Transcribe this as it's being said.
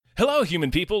Hello, human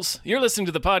peoples. You're listening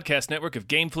to the podcast network of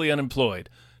Gamefully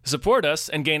Unemployed. To support us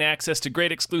and gain access to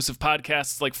great exclusive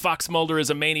podcasts like Fox Mulder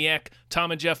is a Maniac, Tom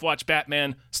and Jeff Watch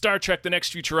Batman, Star Trek The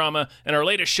Next Futurama, and our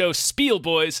latest show, Spiel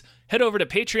Boys, head over to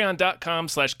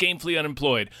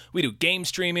patreon.com/gamefullyunemployed. We do game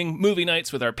streaming, movie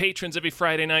nights with our patrons every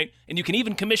Friday night, and you can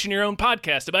even commission your own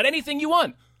podcast about anything you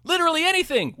want. Literally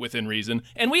anything, within reason,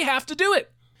 and we have to do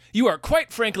it. You are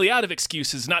quite frankly out of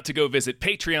excuses not to go visit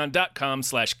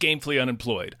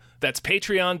patreon.com/gamefullyunemployed. That's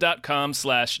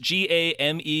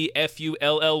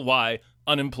patreon.com/GAMEFULLY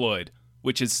unemployed,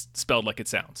 which is spelled like it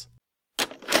sounds.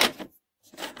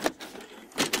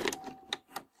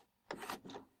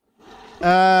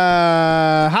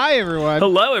 Hi everyone.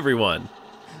 Hello everyone.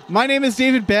 My name is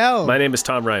David Bell. My name is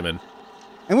Tom Ryman.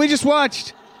 And we just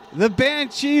watched The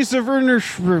Banshees of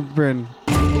Inisherin.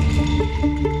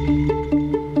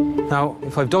 Now,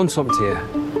 if I've done something to you,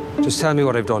 just tell me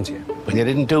what I've done to you. But you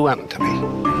didn't do anything to me.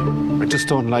 I just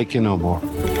don't like you no more.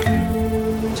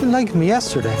 You didn't like me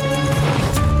yesterday.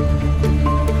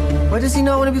 Why does he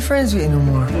not want to be friends with you no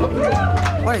more?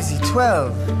 Why is he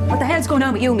 12? What the hell's going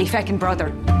on with you, me feckin'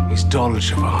 brother? He's dull,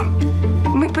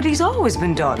 Siobhan. But he's always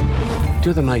been done. The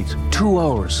other night, 2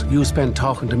 hours you spent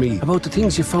talking to me about the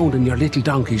things you found in your little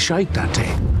donkey shite that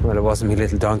day. Well, it wasn't me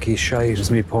little donkey's shite, it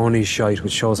was me pony's shite,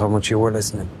 which shows how much you were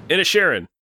listening. Inisherin.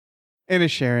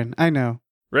 Inisherin, I know.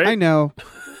 Right? I know.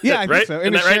 Yeah, I right? think so.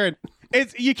 Isn't that Inisherin.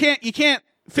 It's you can't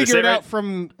figure it out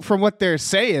from what they're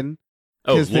saying.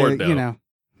 Oh, Lord, no. You know,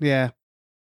 yeah.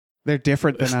 They're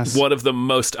different than us. One of the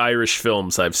most Irish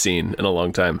films I've seen in a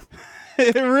long time.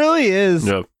 It really is.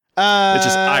 No. It's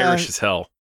just Irish as hell.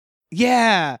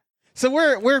 Yeah. So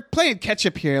we're playing catch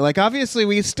up here. Like obviously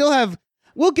we still have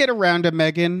we'll get around to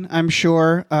Megan, I'm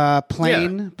sure.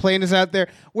 Plane is out there.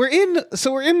 We're in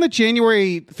the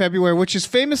January, February, which is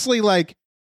famously like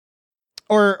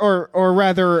or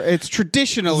rather it's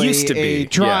traditionally a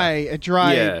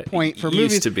dry point for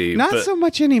movies. Used to be. Not so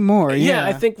much anymore. Yeah,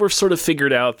 I think we've sort of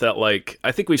figured out that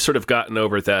I think we've sort of gotten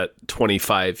over that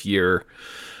 25-year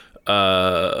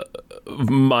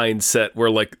mindset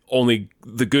where only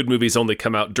the good movies only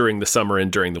come out during the summer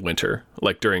and during the winter,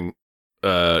 like during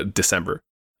December.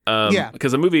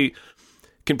 Because a movie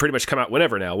can pretty much come out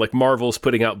whenever now. Like Marvel's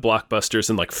putting out blockbusters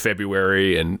in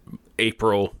February and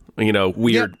April,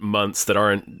 weird months that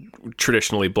aren't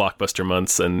traditionally blockbuster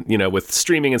months. And, with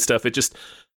streaming and stuff,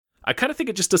 I kind of think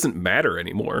it just doesn't matter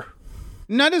anymore.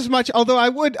 Not as much, although I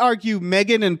would argue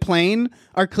Megan and Plane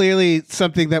are clearly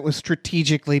something that was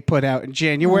strategically put out in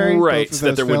January. Right, so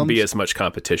that there wouldn't be as much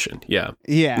competition. Yeah.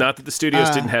 Yeah. Not that the studios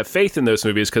didn't have faith in those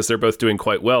movies because they're both doing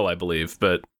quite well, I believe,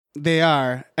 but... They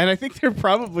are, and I think they're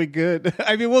probably good.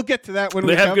 I mean, we'll get to that when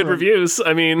they have good reviews.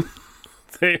 I mean,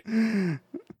 good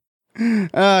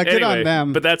anyway, on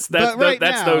them. But that's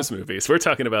those movies. We're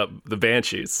talking about The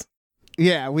Banshees.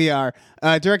 Yeah, we are.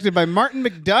 Directed by Martin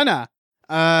McDonagh.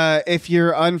 If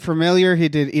you're unfamiliar, he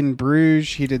did In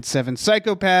Bruges, he did Seven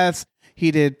Psychopaths,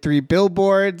 he did Three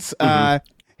Billboards.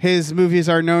 His movies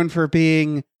are known for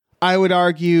being, I would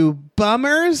argue,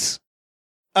 bummers,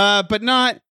 but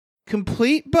not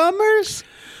complete bummers.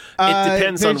 It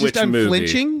depends on which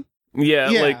movie.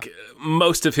 Yeah,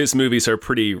 most of his movies are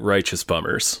pretty righteous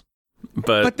bummers.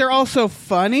 But they're also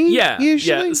funny,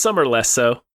 usually. Yeah, some are less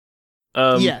so.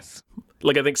 Yes.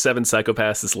 I think Seven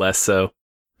Psychopaths is less so.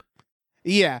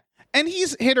 Yeah, and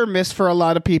he's hit or miss for a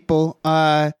lot of people.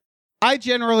 I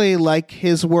generally like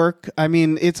his work. I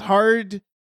mean, it's hard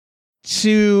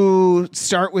to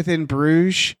start with In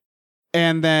Bruges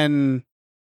and then,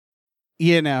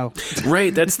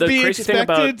 right. That's the crazy thing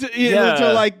about to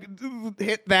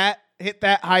hit that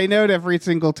high note every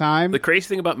single time. The crazy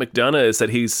thing about McDonagh is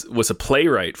that was a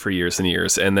playwright for years and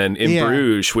years, and then In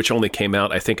Bruges, which only came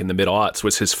out I think in the mid-aughts,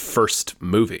 was his first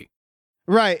movie.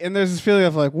 Right, and there's this feeling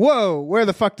of whoa, where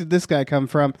the fuck did this guy come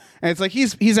from? And it's like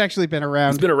he's actually been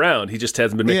around. He's been around. He just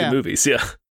hasn't been making movies. Yeah.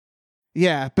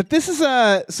 Yeah, but this is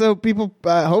so people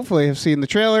hopefully have seen the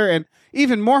trailer and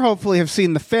even more hopefully have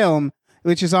seen the film,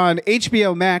 which is on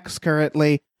HBO Max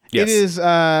currently. Yes. It is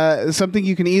something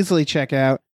you can easily check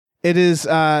out. It is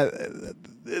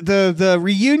the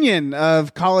reunion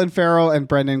of Colin Farrell and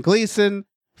Brendan Gleeson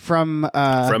from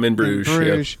In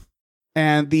Bruges. Yep.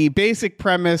 And the basic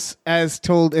premise, as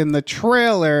told in the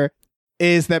trailer,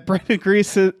 is that Brendan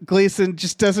Gleeson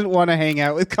just doesn't want to hang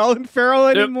out with Colin Farrell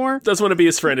anymore. Yep, doesn't want to be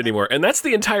his friend anymore. And that's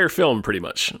the entire film, pretty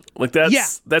much.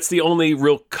 That's the only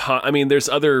real... there's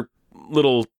other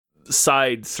little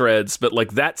side threads, but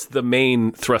that's the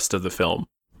main thrust of the film.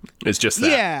 It's just that.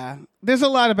 Yeah. There's a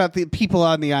lot about the people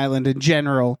on the island in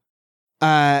general.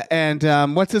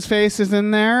 And what's his face is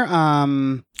in there?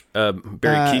 Barry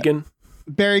Keoghan.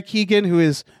 Barry Keoghan, who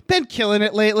has been killing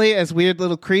it lately as weird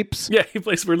little creeps. Yeah, he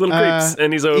plays weird little creeps,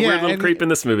 and he's a weird little creep in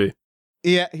this movie.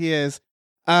 Yeah, he is.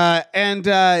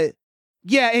 It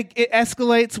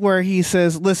escalates where he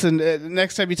says, listen,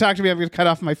 next time you talk to me, I'm going to cut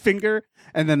off my finger.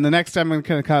 And then the next time I'm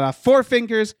going to cut off 4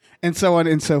 fingers, and so on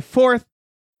and so forth.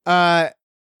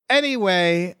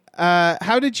 Anyway,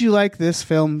 how did you like this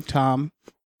film, Tom?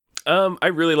 I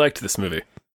really liked this movie.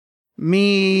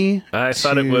 I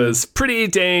thought it was pretty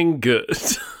dang good.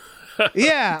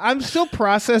 Yeah, I'm still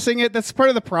processing it. That's part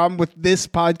of the problem with this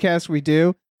podcast we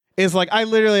do, is like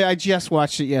I just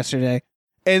watched it yesterday.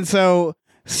 And so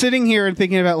sitting here and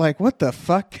thinking about like, what the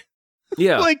fuck?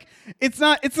 Yeah. Like it's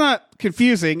not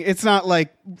confusing. It's not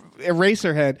like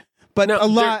Eraserhead. But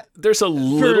no, there's a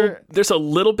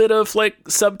little bit of like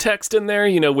subtext in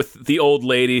there, with the old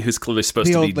lady who's clearly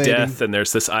supposed to be death, and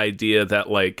there's this idea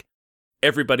that like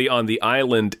everybody on the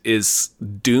island is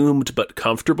doomed but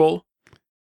comfortable.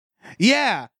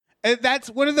 Yeah, and that's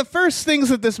one of the first things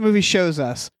that this movie shows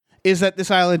us, is that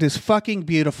this island is fucking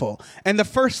beautiful. And the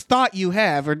first thought you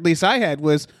have, or at least I had,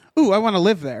 was, ooh, I want to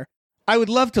live there. I would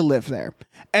love to live there.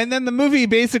 And then the movie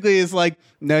basically is like,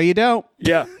 no, you don't.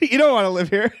 Yeah. You don't want to live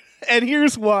here. And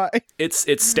here's why. It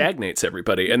stagnates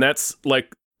everybody. And that's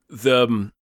like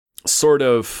the sort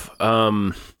of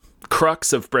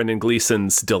crux of Brendan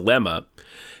Gleeson's dilemma,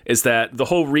 is that the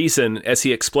whole reason, as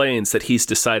he explains, that he's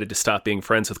decided to stop being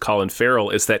friends with Colin Farrell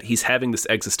is that he's having this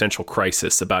existential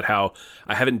crisis about how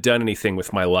I haven't done anything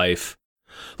with my life.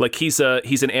 Like he's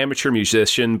an amateur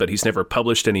musician, but he's never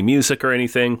published any music or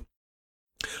anything.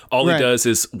 All he does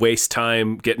is waste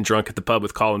time getting drunk at the pub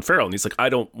with Colin Farrell. And he's like, I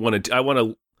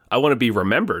want to be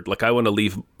remembered. Like I want to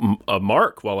leave a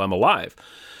mark while I'm alive.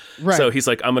 Right. So he's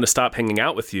like, I'm going to stop hanging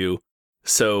out with you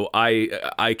so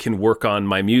I can work on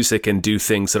my music and do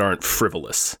things that aren't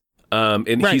frivolous.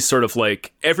 He's sort of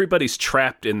like, everybody's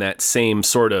trapped in that same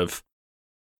sort of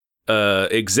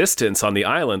existence on the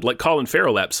island, like Colin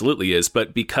Farrell absolutely is,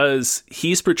 but because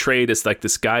he's portrayed as like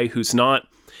this guy he's not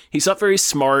very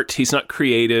smart, he's not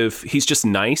creative, he's just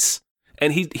nice,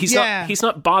 and he's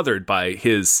not bothered by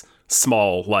his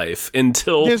small life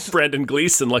until Brendan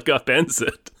Gleeson like upends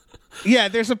it. Yeah,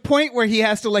 there's a point where he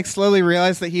has to like slowly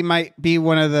realize that he might be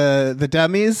one of the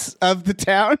dummies of the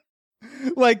town,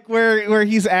 like where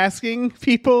he's asking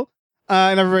people,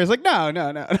 and everybody's like, no.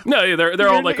 No, they're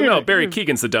all like, no, Barry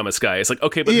Keoghan's the dumbest guy. It's like,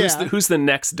 okay, but who's the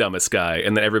next dumbest guy?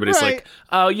 And then everybody's like,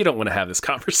 oh, you don't want to have this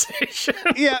conversation.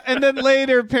 Yeah, and then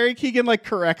later Barry Keoghan like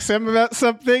corrects him about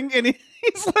something, and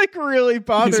he's like really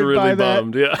bothered. He's really by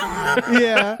bummed. That. Yeah,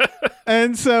 yeah.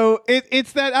 And so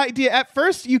it's that idea. At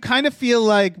first, you kind of feel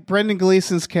like Brendan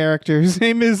Gleeson's character. His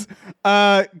name is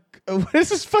what is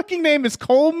his fucking name? Is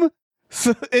Colm?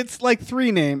 So it's like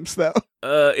 3 names though.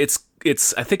 I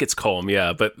think it's Colm,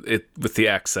 yeah, but with the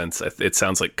accents, it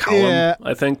sounds like Colm,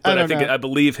 I think. But I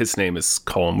believe his name is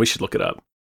Colm. We should look it up.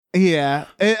 Yeah.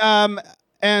 We'll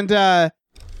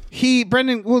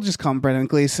just call him Brendan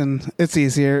Gleeson. It's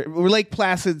easier. Lake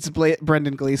Placid's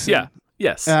Brendan Gleeson. Yeah.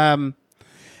 Yes.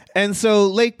 And so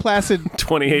Lake Placid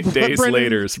 28 days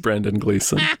later is Brendan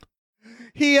Gleeson.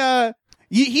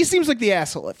 He seems like the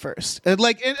asshole at first, and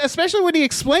especially when he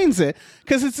explains it,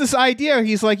 because it's this idea.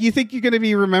 He's like, you think you're going to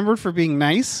be remembered for being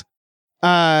nice,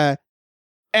 and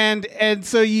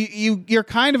so you're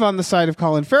kind of on the side of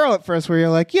Colin Farrell at first, where you're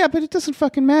like, yeah, but it doesn't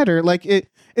fucking matter. Like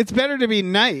it's better to be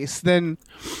nice than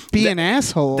be an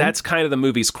asshole. That's kind of the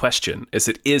movie's question. Is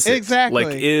it exactly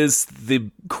like, is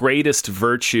the greatest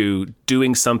virtue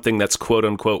doing something that's quote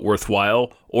unquote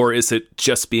worthwhile, or is it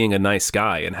just being a nice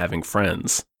guy and having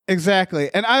friends? Exactly.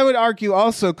 And I would argue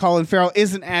also Colin Farrell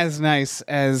isn't as nice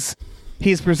as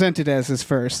he's presented as his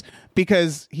first,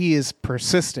 because he is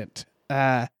persistent.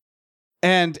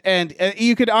 And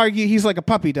you could argue he's like a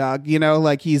puppy dog,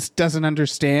 like he doesn't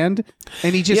understand,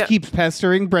 and he just keeps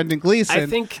pestering Brendan Gleeson. I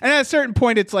think, and at a certain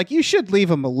point, it's like, you should leave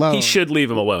him alone. He should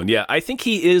leave him alone. Yeah, I think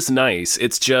he is nice.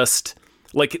 It's just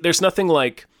like, there's nothing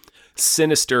like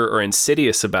sinister or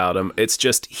insidious about him. It's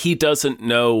just, he doesn't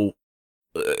know.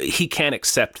 He can't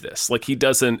accept this. Like he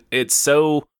doesn't. It's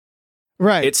so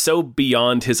It's so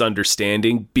beyond his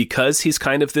understanding, because he's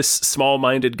kind of this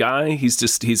small-minded guy.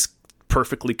 He's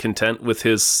perfectly content with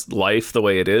his life the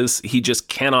way it is. He just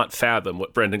cannot fathom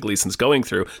what Brendan Gleeson's going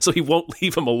through, so he won't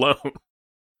leave him alone.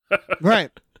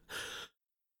 Right.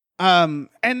 And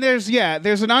there's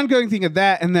an ongoing thing of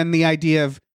that, and then the idea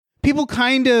of people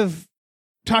kind of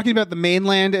talking about the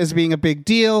mainland as being a big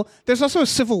deal. There's also a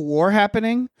civil war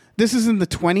happening. This is in the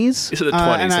 20s. This is the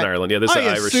 20s in Ireland. Yeah, this is the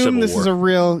Irish Civil War. This is a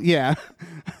real,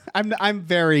 I'm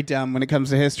very dumb when it comes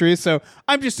to history, so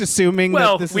I'm just assuming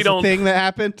that this is a thing that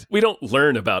happened. We don't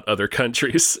learn about other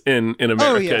countries in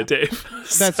America, Dave.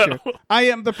 That's true. I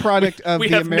am the product of we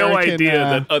the have American, no idea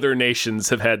that other nations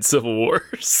have had civil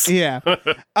wars. Yeah.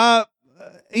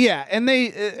 Yeah, and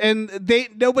they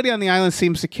nobody on the island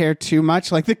seems to care too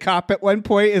much. Like the cop at one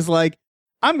point is like,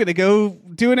 I'm going to go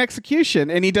do an execution,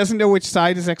 and he doesn't know which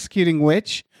side is executing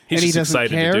which. He's and just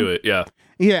excited to do it, yeah.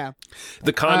 Yeah.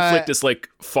 The conflict is like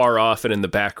far off and in the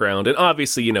background. And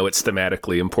obviously, it's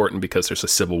thematically important because there's a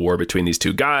civil war between these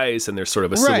two guys, and there's sort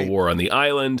of a civil war on the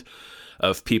island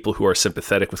of people who are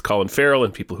sympathetic with Colin Farrell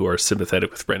and people who are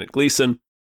sympathetic with Brendan Gleeson.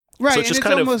 Right. So it's just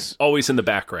kind of always in the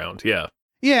background, yeah.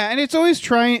 Yeah, and it's almost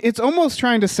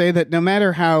trying to say that no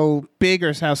matter how big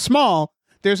or how small,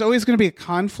 there's always going to be a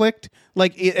conflict,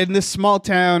 like in this small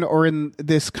town or in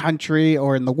this country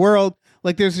or in the world.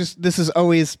 Like this is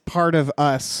always part of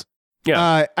us.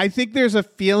 Yeah. I think there's a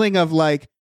feeling of like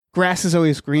grass is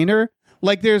always greener.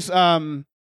 Like there's some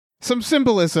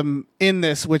symbolism in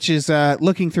this, which is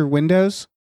looking through windows.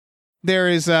 There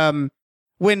is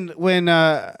when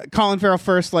Colin Farrell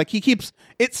first, like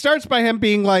it starts by him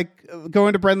being like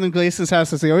going to Brendan Gleeson's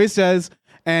house as he always does.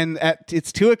 And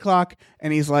it's 2:00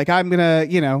 and he's like,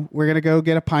 we're going to go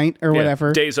get a pint or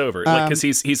whatever. Day's over. Cause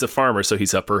he's a farmer. So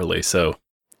he's up early. So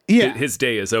his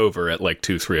day is over at like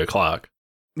 2-3 o'clock.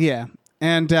 Yeah.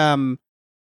 And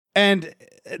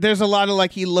there's a lot of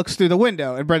like, he looks through the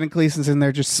window and Brendan Gleeson's in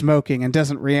there just smoking and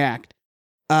doesn't react.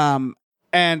 And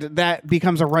that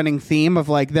becomes a running theme of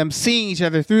like them seeing each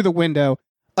other through the window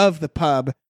of the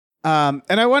pub. And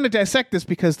I want to dissect this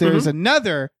because there is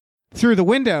another through the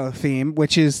window theme,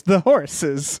 which is the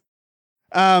horses.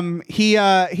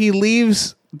 He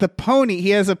leaves the pony. He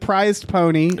has a prized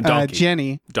pony,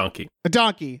 Jenny. A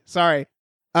donkey. Sorry.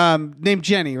 Named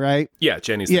Jenny, right? Yeah.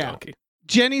 Jenny's the donkey.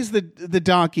 Jenny's the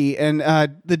donkey, and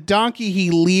the donkey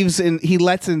he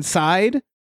lets inside.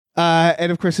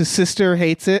 And of course his sister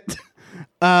hates it.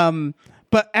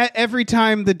 But every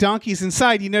time the donkey's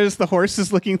inside, you notice the horse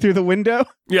is looking through the window.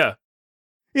 Yeah.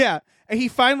 Yeah. And he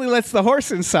finally lets the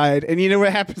horse inside. And you know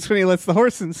what happens when he lets the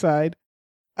horse inside?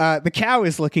 The cow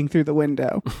is looking through the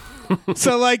window.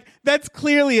 So like, that's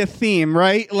clearly a theme,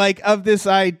 right? Like of this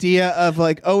idea of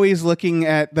like always looking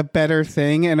at the better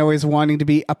thing and always wanting to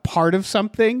be a part of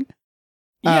something.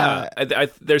 Yeah,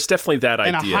 there's definitely that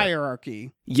idea. And a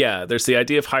hierarchy. Yeah, there's the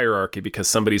idea of hierarchy because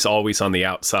somebody's always on the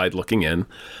outside looking in.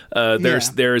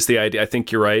 There's the idea, I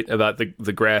think you're right, about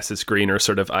the grass is greener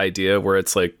sort of idea where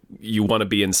it's like you want to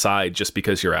be inside just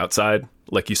because you're outside.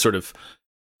 Like you sort of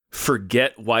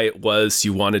forget why it was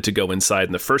you wanted to go inside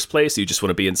in the first place. You just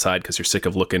want to be inside because you're sick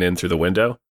of looking in through the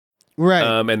window. Right.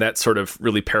 And that sort of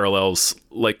really parallels,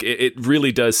 like it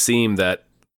really does seem that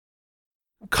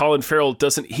Colin Farrell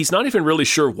he's not even really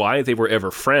sure why they were ever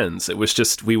friends. It was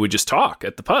just, we would just talk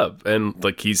at the pub and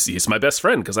like, he's my best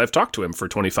friend because I've talked to him for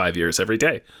 25 years every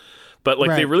day, but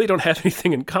like they really don't have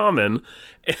anything in common.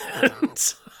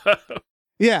 And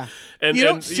yeah. And you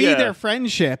don't see their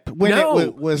friendship when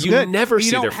it was good. You never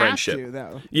see their friendship. You don't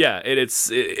have to, though. Yeah.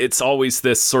 It's always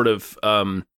this sort of,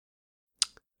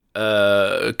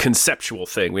 conceptual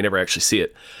thing. We never actually see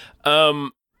it.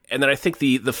 And then I think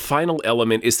the final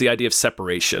element is the idea of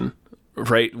separation,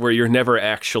 right? Where you never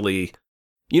actually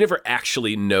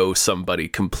know somebody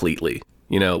completely,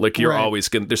 like you're always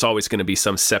there's always going to be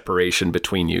some separation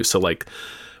between you. So like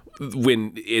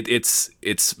when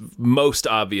it's most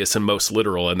obvious and most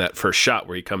literal in that first shot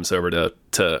where he comes over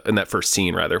in that first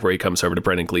scene rather, where he comes over to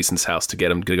Brendan Gleeson's house to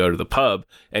get him to go to the pub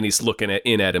and he's looking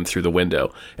in at him through the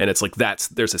window. And it's like,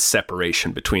 there's a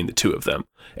separation between the two of them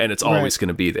and it's always going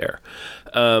to be there.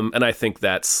 And I think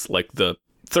that's like the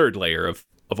third layer of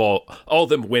all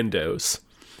them windows.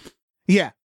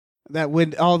 Yeah.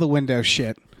 All the window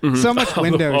shit. Mm-hmm. So much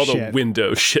window all shit. The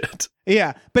window shit.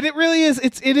 Yeah, but it really is.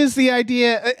 It is the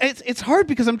idea. It's hard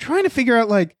because I'm trying to figure out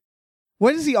like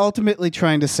what is he ultimately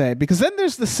trying to say? Because then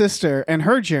there's the sister and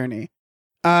her journey.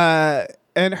 And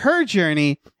her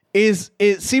journey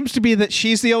it seems to be that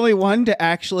she's the only one to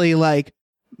actually like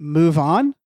move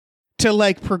on, to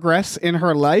like progress in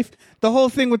her life. The whole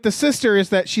thing with the sister is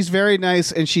that she's very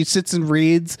nice and she sits and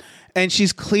reads and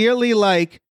she's clearly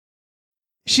like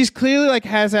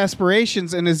has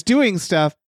aspirations and is doing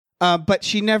stuff, but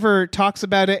she never talks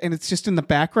about it and it's just in the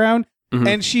background. Mm-hmm.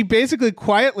 And she basically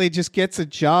quietly just gets a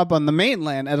job on the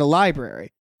mainland at a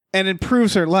library and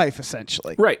improves her life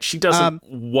essentially. Right. She doesn't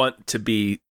want to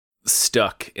be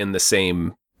stuck in the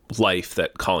same life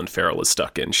that Colin Farrell is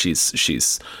stuck in.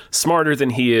 She's smarter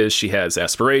than he is. She has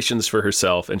aspirations for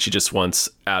herself and she just wants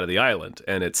out of the island.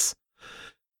 And it's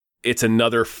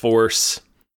another force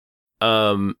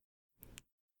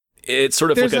It's sort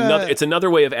of it's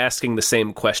another way of asking the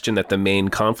same question that the main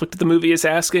conflict of the movie is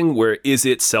asking, where is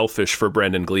it selfish for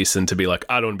Brendan Gleeson to be like,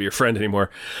 I don't want to be your friend anymore?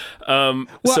 I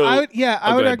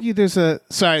would argue there's a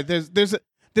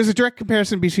direct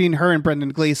comparison between her and Brendan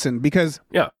Gleeson, because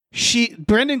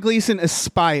Brendan Gleeson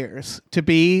aspires to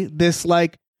be this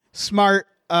like smart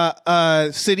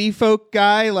city folk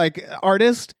guy, like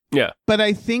artist. Yeah. But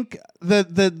I think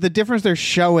the difference they're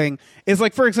showing is,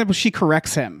 like, for example, she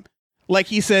corrects him. Like,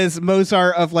 he says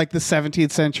Mozart of like the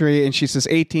 17th century and she says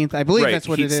 18th. I believe that's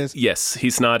what it is. Yes, he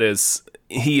is not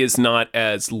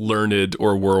as learned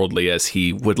or worldly as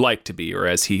he would like to be, or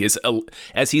as he's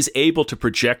able to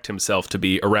project himself to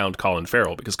be around Colin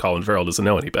Farrell, because Colin Farrell doesn't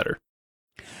know any better.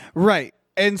 Right.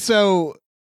 And so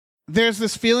there's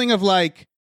this feeling of like,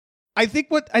 I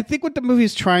think what the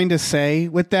movie's trying to say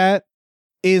with that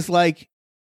is, like,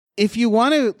 if you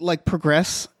want to like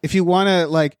progress, if you want to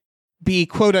like be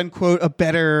quote unquote a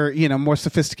better, more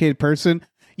sophisticated person,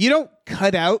 you don't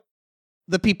cut out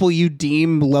the people you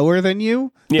deem lower than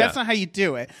you. Yeah. That's not how you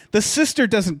do it. The sister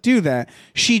doesn't do that.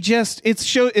 She just, it's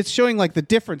showing like the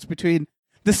difference between,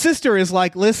 the sister is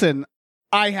like, listen,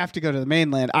 I have to go to the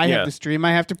mainland. I have this dream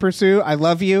I have to pursue. I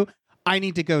love you. I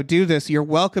need to go do this. You're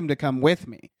welcome to come with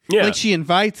me. Yeah. Like, she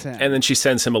invites him. And then she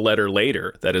sends him a letter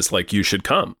later that is like, you should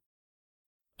come.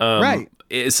 Right.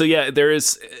 So yeah, there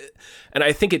is, and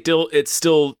I think it's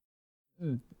still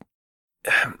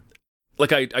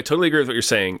like, I totally agree with what you're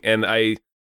saying. And I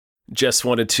just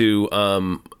wanted to,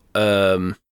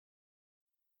 I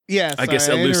guess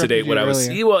elucidate what I was,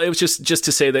 well, it was just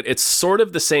to say that it's sort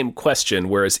of the same question.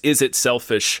 Whereas, is it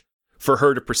selfish for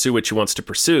her to pursue what she wants to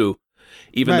pursue?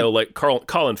 Even though like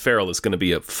Colin Farrell is going to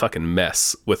be a fucking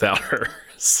mess without her.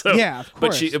 So, yeah, of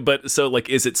course. So like,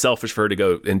 is it selfish for her to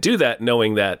go and do that,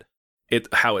 knowing that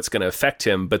how it's going to affect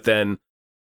him? But then,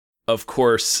 of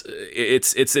course,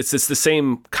 it's the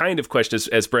same kind of question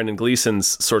as Brendan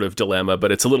Gleeson's sort of dilemma,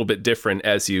 but it's a little bit different,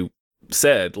 as you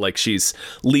said. Like, she's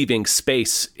leaving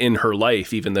space in her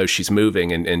life, even though she's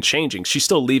moving and changing. She's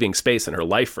still leaving space in her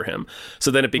life for him.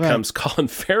 So then it becomes Colin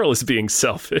Farrell is being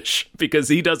selfish because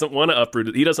he doesn't want to uproot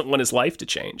it. He doesn't want his life to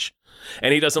change,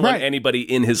 and he doesn't want anybody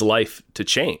in his life to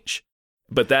change.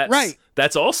 But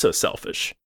that's also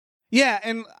selfish. Yeah,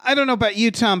 and I don't know about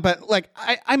you, Tom, but like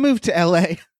I moved to LA.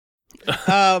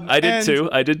 I did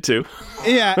too.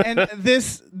 Yeah, and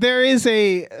there is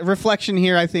a reflection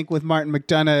here, I think, with Martin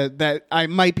McDonagh that I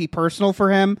might be personal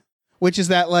for him, which is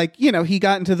that, like, he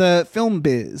got into the film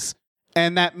biz,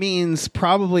 and that means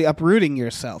probably uprooting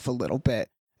yourself a little bit.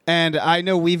 And I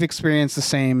know we've experienced the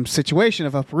same situation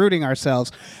of uprooting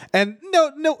ourselves. And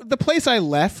no, the place I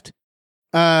left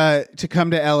to come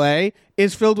to LA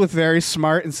is filled with very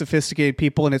smart and sophisticated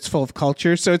people, and it's full of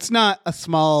culture. So it's not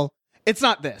it's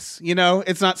not this,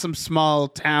 it's not some small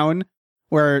town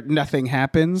where nothing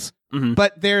happens. Mm-hmm.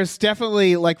 But there's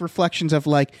definitely like reflections of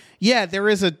like, yeah, there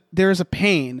is a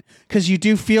pain, because you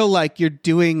do feel like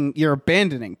you're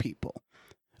abandoning people.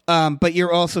 But you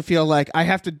also feel like, I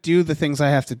have to do the things I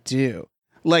have to do.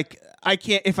 Like, I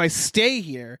can't, if I stay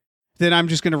here, then I'm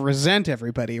just going to resent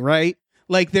everybody. Right.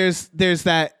 Like, there's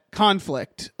that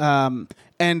conflict. And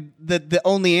the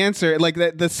only answer, like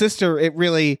the sister, it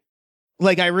really,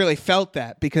 like, I really felt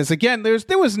that, because again, there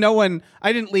was no one,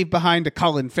 I didn't leave behind a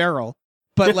Colin Farrell,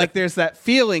 but like, there's that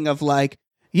feeling of like,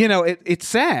 it's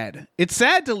sad. It's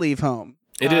sad to leave home.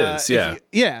 It is. Yeah.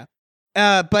 Yeah.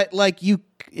 But like,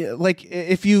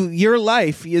 if your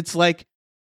life, it's like,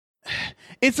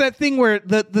 it's that thing where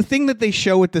the thing that they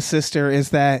show with the sister is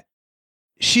that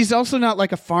she's also not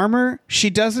like a farmer.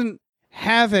 She doesn't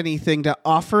have anything to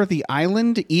offer the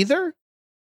island either.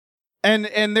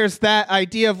 And there's that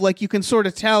idea of like, you can sort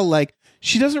of tell, like,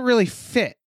 she doesn't really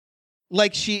fit.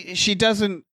 Like, she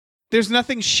doesn't, there's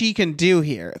nothing she can do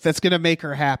here that's going to make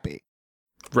her happy.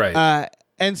 Right.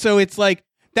 And so it's like,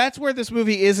 that's where this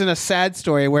movie isn't a sad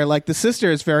story, where like the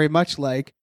sister is very much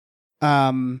like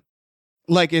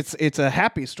it's a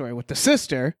happy story with the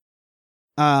sister.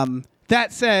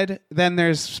 That said, then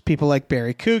there's people like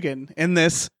Barry Coogan in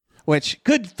this, which,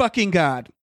 good fucking God.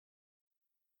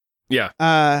 Yeah.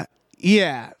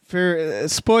 Yeah, for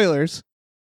spoilers,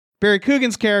 Barry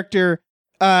Coogan's character,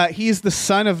 he's the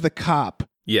son of the cop.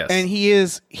 Yes. And he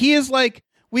is like,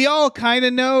 we all kind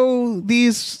of know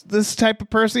this type of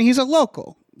person. He's a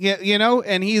local,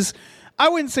 and I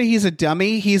wouldn't say he's a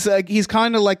dummy. He's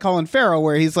kind of like Colin Farrell,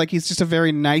 where he's just a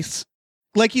very nice,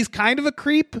 like, he's kind of a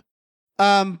creep,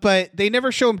 but they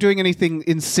never show him doing anything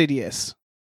insidious.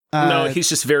 No, he's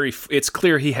just it's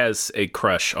clear he has a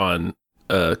crush on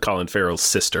Colin Farrell's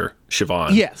sister,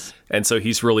 Siobhan. Yes. And so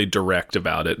he's really direct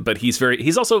about it, but he's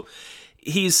also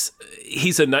he's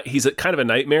a kind of a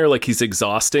nightmare. Like, he's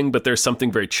exhausting, but there's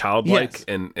something very childlike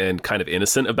and kind of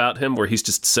innocent about him, where he's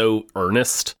just so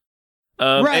earnest.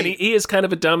 Right. And he is kind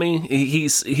of a dummy.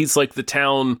 He's like the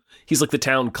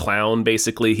town clown,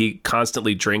 basically. He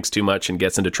constantly drinks too much and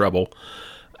gets into trouble.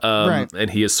 Right.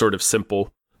 And he is sort of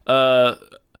simple. But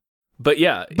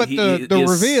yeah. But the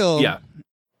reveal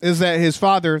is that his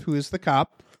father, who is the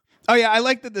cop. Oh yeah, I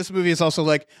like that this movie is also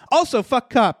fuck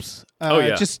cops.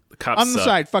 Just cops on the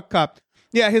side, fuck cop.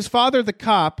 Yeah, his father, the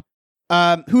cop,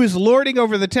 who is lording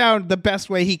over the town the best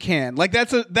way he can. Like,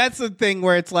 that's a thing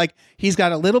where it's like he's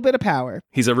got a little bit of power.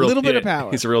 He's a little bit of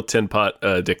power. He's a real tin pot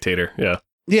dictator. Yeah.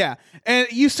 Yeah, and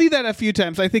you see that a few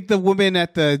times. I think the woman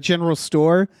at the general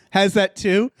store has that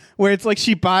too, where it's like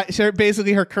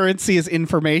basically her currency is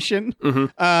information,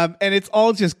 and it's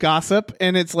all just gossip,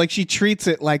 and it's like she treats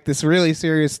it like this really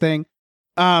serious thing.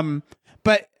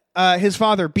 But his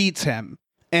father beats him,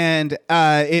 and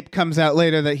it comes out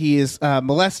later that he is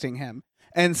molesting him,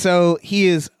 and so he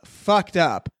is fucked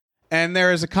up. And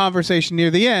there is a conversation near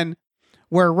the end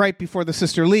where, right before the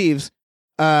sister leaves,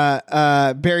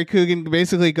 Barry Coogan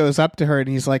basically goes up to her and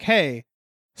he's like, "Hey,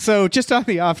 so just on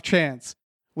the off chance,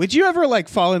 would you ever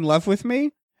fall in love with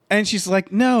me?" And she's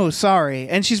like, "No, sorry."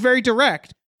 And she's very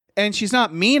direct, and she's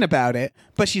not mean about it,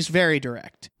 but she's very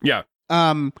direct. Yeah.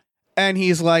 And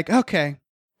he's like, "Okay,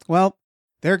 well,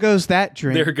 there goes that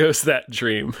dream."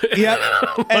 Yep.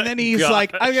 And then he's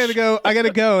like, I gotta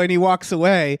go. And he walks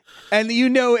away. And you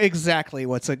know exactly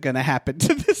what's going to happen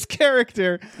to this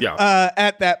character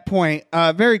at that point.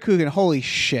 Barry Coogan, holy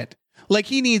shit. Like,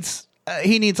 he needs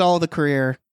all the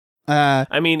career.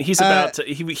 I mean, he's about to,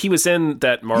 he was in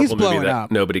that Marvel movie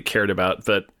that nobody cared about,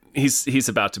 but he's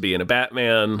about to be in a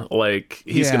Batman. Like,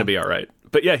 he's going to be all right.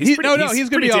 But yeah, he's going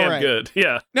to be damn right. Good.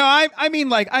 Yeah. No, I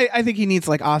mean, I think he needs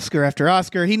Oscar after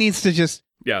Oscar. He needs to just,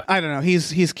 I don't know.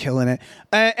 He's killing it.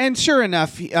 And sure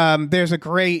enough, there's a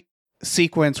great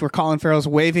sequence where Colin Farrell's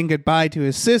waving goodbye to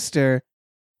his sister.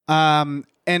 And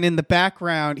in the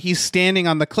background, he's standing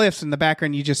on the cliffs. In the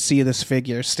background, you just see this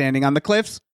figure standing on the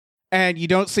cliffs, and you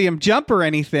don't see him jump or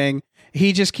anything.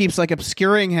 He just keeps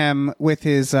obscuring him with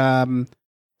his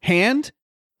hand.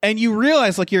 And you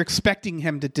realize you're expecting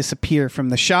him to disappear from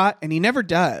the shot, and he never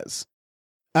does.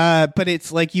 But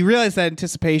it's you realize that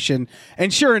anticipation,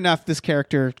 and sure enough, this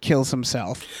character kills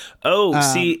himself. Oh,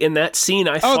 see, in that scene,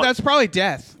 I thought... Oh, that's probably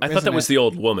death. I thought that was the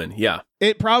old woman, yeah.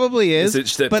 It probably is,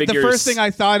 but the first thing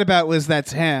I thought about was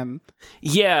that's him.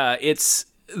 Yeah,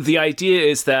 the idea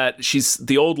is that she's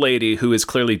the old lady who is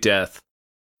clearly death.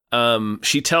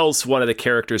 She tells one of the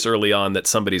characters early on that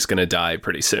somebody's going to die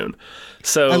pretty soon.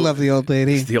 So I love the old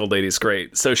lady. The old lady's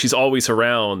great. So she's always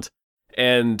around,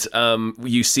 and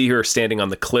you see her standing on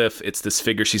the cliff. It's this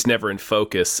figure. She's never in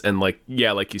focus, and like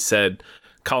you said,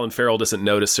 Colin Farrell doesn't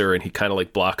notice her, and he kind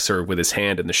of blocks her with his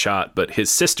hand in the shot. But his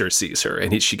sister sees her,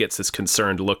 and she gets this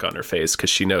concerned look on her face because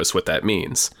she knows what that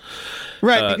means.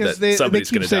 Right, because they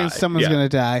keep saying someone's going to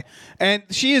die. And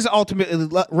she is ultimately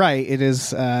right. It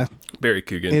is Barry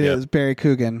Coogan. It is Barry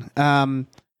Coogan. And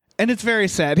it's very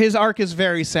sad. His arc is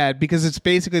very sad because it's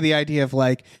basically the idea of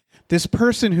this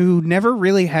person who never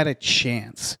really had a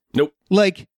chance. Nope.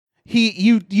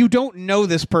 You don't know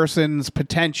this person's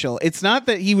potential. It's not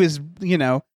that he was,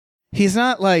 he's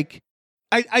not I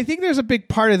think there's a big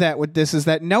part of that with this is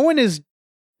that no one is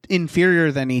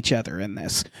inferior than each other in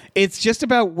this. It's just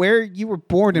about where you were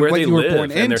born and where what they you were live born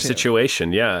into. And their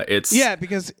situation. Yeah,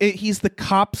 because he's the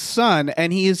cop's son,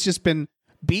 and he has just been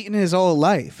beaten his whole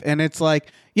life, and it's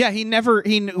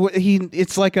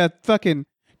it's like a fucking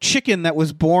chicken that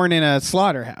was born in a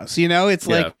slaughterhouse. It's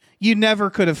like you never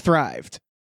could have thrived.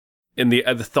 And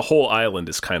the whole island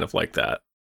is kind of like that,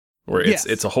 where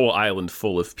it's a whole island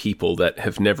full of people that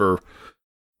have never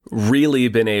really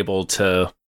been able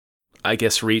to, I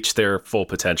guess, reach their full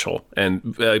potential.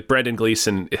 And Brendan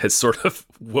Gleeson has sort of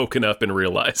woken up and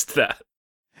realized that.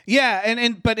 Yeah,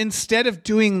 but instead of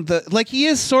doing he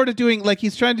is sort of doing,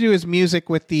 he's trying to do his music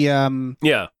with the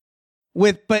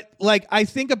I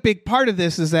think a big part of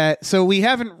this is that, so we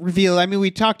haven't revealed, I mean,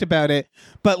 we talked about it,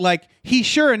 but he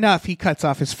sure enough, he cuts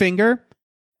off his finger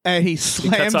and he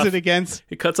slams it against.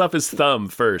 He cuts off his thumb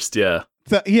first, yeah.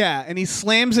 And he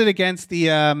slams it against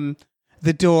the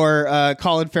door,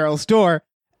 Colin Farrell's door,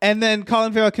 and then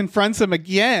Colin Farrell confronts him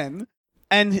again,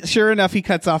 and sure enough, he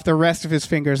cuts off the rest of his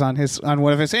fingers on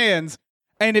one of his hands.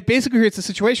 And it basically creates a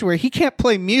situation where he can't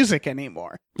play music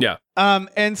anymore. Yeah.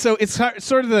 And so it's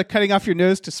sort of the cutting off your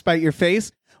nose to spite your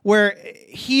face, where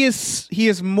he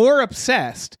is more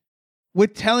obsessed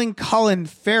with telling Colin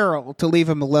Farrell to leave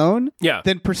him alone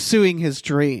than pursuing his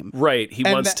dream. Right.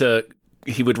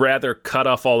 He would rather cut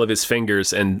off all of his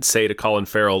fingers and say to Colin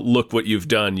Farrell, look what you've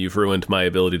done. You've ruined my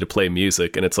ability to play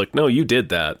music. And it's like, no, you did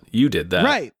that. You did that.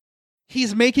 Right.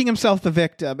 He's making himself the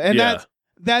victim. And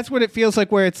that's what it feels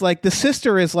like, where it's like the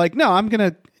sister is like, no, I'm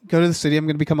going to go to the city. I'm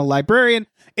going to become a librarian.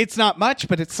 It's not much,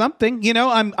 but it's something, you know,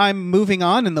 I'm moving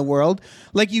on in the world.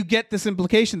 Like, you get this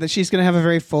implication that she's going to have a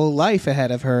very full life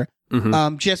ahead of her.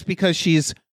 Just because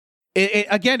she's,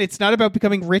 again, it's not about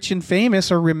becoming rich and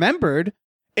famous or remembered.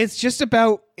 It's just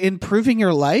about improving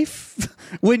your life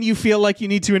when you feel like you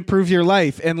need to improve your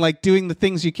life and like doing the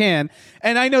things you can.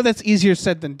 And I know that's easier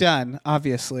said than done,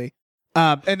 obviously.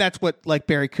 And that's what like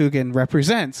Barry Coogan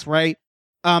represents, right?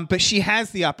 But she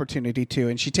has the opportunity to,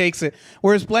 and she takes it.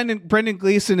 Whereas Brendan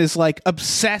Gleeson is like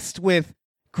obsessed with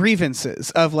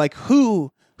grievances of like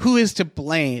who is to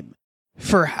blame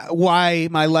for why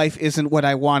my life isn't what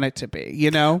I want it to be,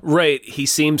 you know? Right. He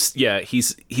seems,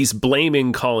 he's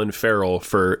blaming Colin Farrell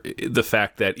for the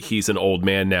fact that he's an old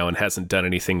man now and hasn't done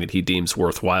anything that he deems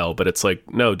worthwhile. But it's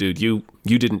like, no, dude, you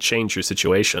didn't change your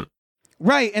situation.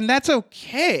 Right. And that's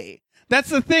okay. That's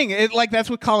the thing. That's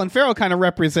what Colin Farrell kind of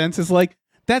represents, is like,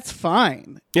 that's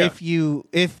fine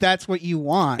if that's what you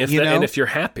want, and if you're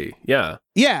happy. Yeah.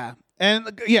 Yeah.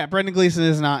 And Brendan Gleeson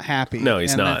is not happy. No,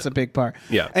 he's not. That's a big part.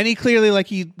 Yeah. And he clearly, like,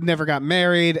 he never got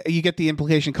married. You get the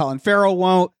implication Colin Farrell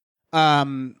won't.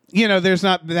 There's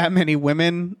not that many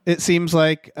women, it seems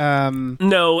like.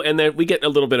 No, and then we get a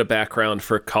little bit of background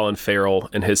for Colin Farrell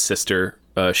and his sister,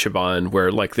 Siobhan,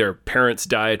 where, like, their parents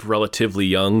died relatively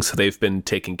young, so they've been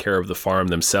taking care of the farm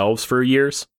themselves for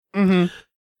years. Mm-hmm.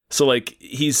 So, like,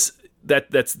 he's...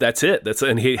 That's it.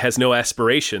 And he has no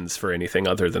aspirations for anything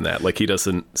other than that. Like, he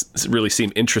doesn't really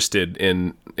seem interested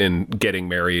in getting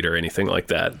married or anything like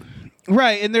that.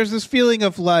 Right. And there's this feeling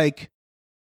of like,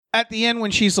 at the end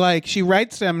when she's like, she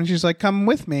writes to him and she's like, come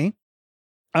with me.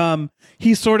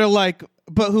 He's sort of like,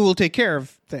 but who will take care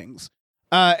of things?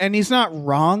 And he's not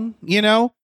wrong, you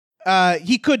know?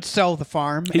 He could sell the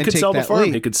farm. He could sell the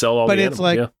farm. He could sell all the animals.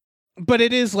 But it's like, but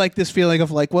it is like this feeling of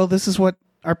like, well, this is what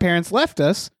our parents left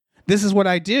us. This is what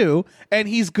I do. And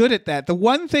he's good at that. The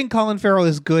one thing Colin Farrell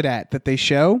is good at that they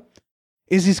show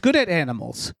is he's good at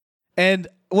animals. And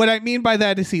what I mean by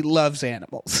that is he loves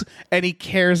animals and he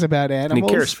cares about animals. And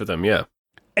he cares for them, yeah.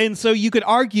 And so you could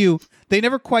argue, they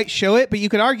never quite show it, but you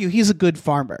could argue he's a good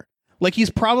farmer. Like,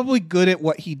 he's probably good at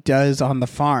what he does on the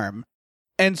farm.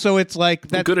 And so it's like,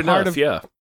 that's good part enough, of, yeah.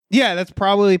 Yeah, that's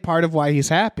probably part of why he's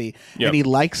happy. Yep. And he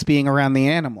likes being around the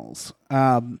animals.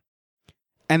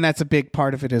 And that's a big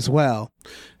part of it as well.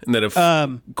 And then,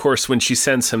 of course, when she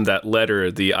sends him that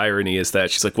letter, the irony is that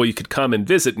she's like, well, you could come and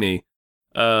visit me.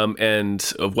 And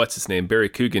what's his name? Barry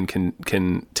Coogan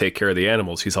can take care of the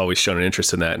animals. He's always shown an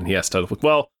interest in that. And he has to,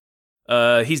 well,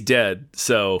 he's dead.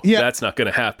 So that's not going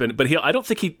to happen. But I don't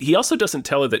think he also doesn't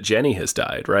tell her that Jenny has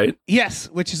died, right? Yes,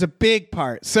 which is a big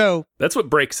part. So that's what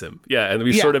breaks him. Yeah. And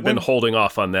we've sort of been holding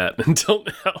off on that until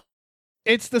now.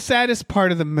 It's the saddest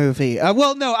part of the movie.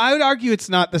 Well, no, I would argue it's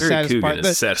not the saddest part. Is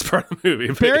the saddest part of the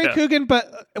movie. Barry Coogan,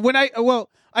 but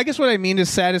I guess what I mean is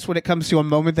saddest when it comes to a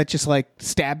moment that just like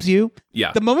stabs you.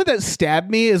 Yeah. The moment that stabbed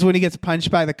me is when he gets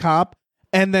punched by the cop,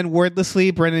 and then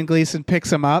wordlessly Brendan Gleeson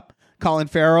picks him up, Colin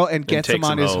Farrell, and gets him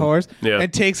on his horse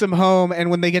and takes him home. And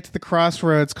when they get to the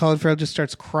crossroads, Colin Farrell just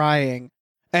starts crying,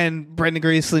 and Brendan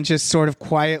Gleeson just sort of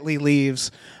quietly leaves.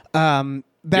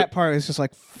 That part is just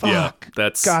like, fuck.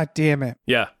 God damn it.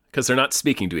 Yeah, because they're not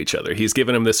speaking to each other. He's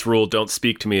given him this rule, don't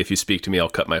speak to me. If you speak to me, I'll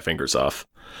cut my fingers off.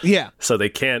 Yeah. So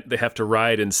they have to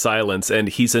ride in silence. And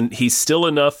he's still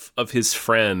enough of his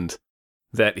friend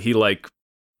that he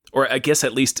or I guess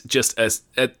at least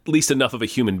enough of a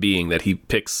human being that he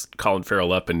picks Colin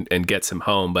Farrell up and gets him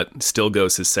home, but still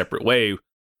goes his separate way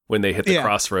when they hit the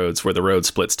crossroads where the road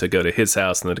splits to go to his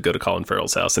house and then to go to Colin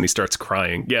Farrell's house. And he starts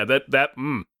crying. Yeah,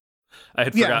 I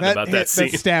had forgotten about that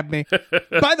scene. That stabbed me.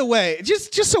 By the way,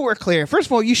 just so we're clear, first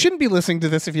of all, you shouldn't be listening to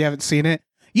this if you haven't seen it.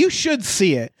 You should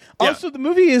see it. Also, the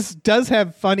movie does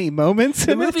have funny moments.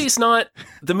 The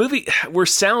movie, we're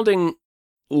sounding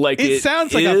like it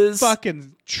sounds like a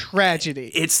fucking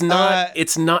tragedy. It's not,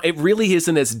 it really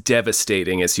isn't as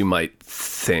devastating as you might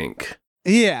think.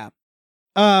 Yeah.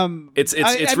 It's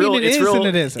real. It is and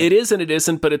it isn't. It is and it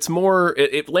isn't, but it's more,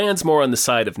 it lands more on the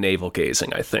side of navel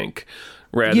gazing, I think.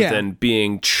 Rather than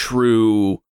being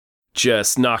true,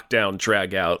 just knock down,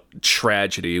 drag out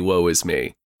tragedy, woe is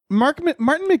me. Martin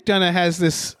McDonagh has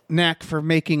this knack for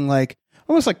making like,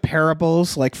 almost like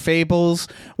parables, like fables,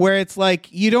 where it's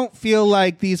like you don't feel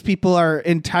like these people are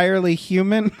entirely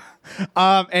human.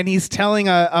 And he's telling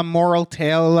a moral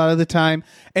tale a lot of the time.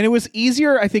 And it was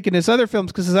easier, I think, in his other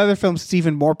films, because his other films it's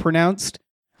even more pronounced.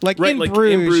 Like, right, in like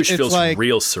Bruges, in Bruges it's feels like,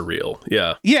 real surreal.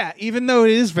 Yeah. Yeah, even though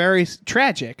it is very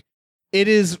tragic, it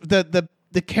is the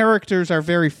characters are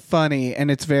very funny and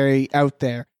it's very out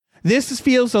there. This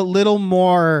feels a little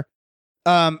more.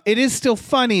 It is still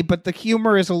funny, but the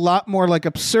humor is a lot more like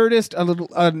absurdist. A little.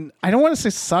 I don't want to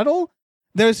say subtle.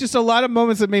 There's just a lot of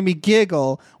moments that made me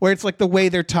giggle, where it's like the way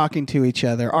they're talking to each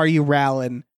other. Are you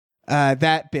Rowlin?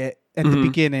 That bit at the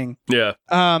beginning. Yeah.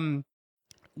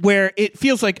 Where it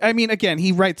feels like, I mean, again,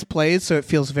 he writes plays, so it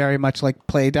feels very much like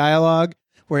play dialogue,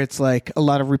 where it's like a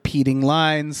lot of repeating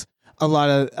lines, a lot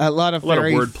of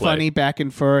very funny back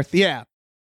and forth. Yeah.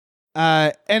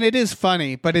 And it is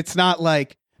funny, but it's not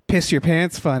like piss your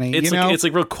pants funny. It's you know? It's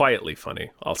like real quietly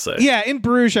funny, I'll say. Yeah, in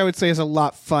Bruges, I would say is a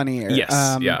lot funnier.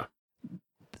 Yes. Yeah.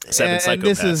 Seven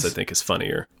Psychopaths, I think, is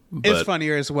funnier. It's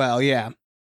funnier as well. Yeah.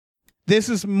 This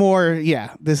is more.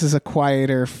 Yeah. This is a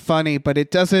quieter, funny, but it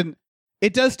does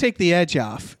take the edge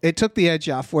off. It took the edge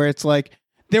off where it's like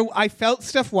I felt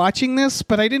stuff watching this,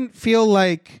 but I didn't feel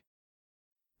like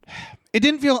it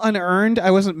didn't feel unearned. I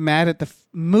wasn't mad at the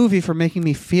movie for making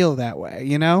me feel that way,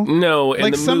 you know? No, and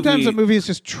like sometimes a movie is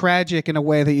just tragic in a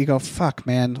way that you go, "Fuck,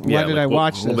 man, why did I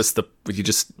watch this?" You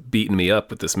just beating me up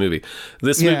with this movie.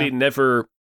 This movie never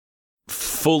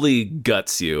fully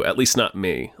guts you, at least not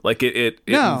me. Like it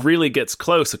really gets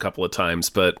close a couple of times,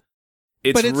 but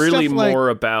it's really more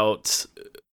about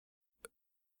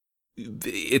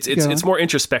it's more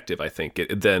introspective, I think,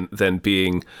 than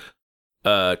being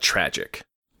tragic.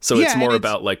 So it's more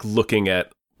about like looking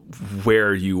at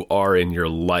where you are in your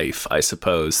life, I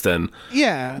suppose, than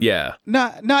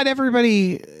not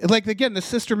everybody, like, again, the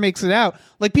sister makes it out,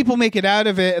 like people make it out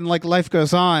of it and like life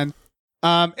goes on,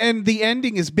 and the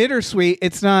ending is bittersweet.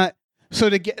 It's not. So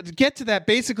to get to that,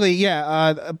 basically,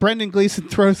 Brendan Gleeson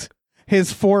throws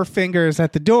his 4 fingers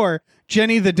at the door.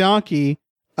 Jenny the donkey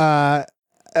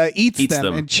eats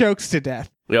them and chokes to death,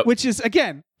 which is,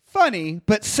 again, funny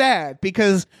but sad,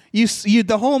 because you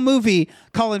the whole movie,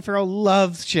 Colin Farrell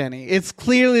loves Jenny. It's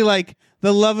clearly like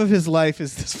the love of his life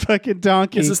is this fucking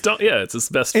donkey. It's his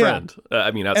best friend.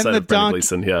 I mean, outside of Brendan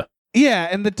Gleeson, Yeah,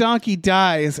 and the donkey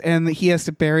dies, and he has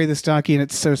to bury this donkey, and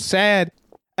it's so sad.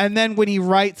 And then when he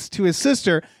writes to his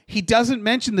sister, he doesn't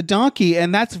mention the donkey,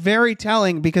 and that's very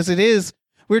telling, because it is.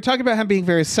 We were talking about him being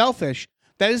very selfish.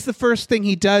 That is the first thing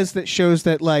he does that shows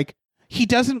that, like, he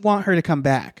doesn't want her to come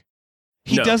back.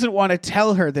 He doesn't want to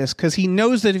tell her this, because he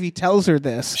knows that if he tells her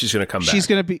this, she's going to come back. She's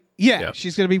going to be,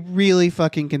 she's going to be really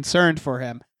fucking concerned for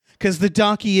him, because the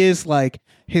donkey is like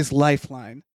his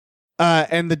lifeline,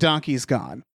 and the donkey's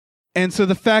gone. And so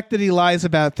the fact that he lies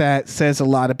about that says a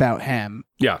lot about him.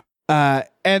 Yeah.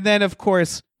 And then, of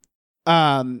course,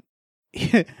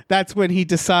 that's when he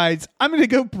decides, I'm going to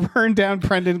go burn down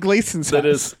Brendan Gleeson's house. That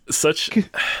is such...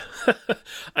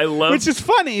 I love... Which is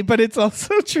funny, but it's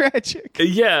also tragic.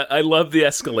 Yeah, I love the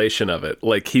escalation of it.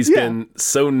 Like, he's been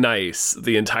so nice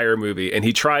the entire movie, and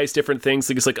he tries different things.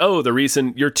 Like, it's like, oh, the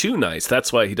reason you're too nice,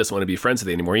 that's why he doesn't want to be friends with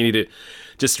you anymore. You need to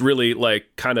just really, like,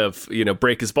 kind of,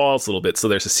 break his balls a little bit. So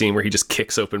there's a scene where he just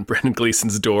kicks open Brendan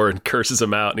Gleeson's door and curses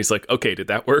him out, and he's like, okay, did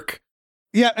that work?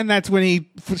 Yeah, and that's when he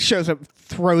shows up,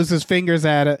 throws his fingers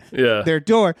at their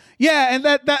door. Yeah, and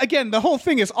that again, the whole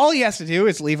thing is all he has to do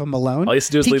is leave him alone. All he has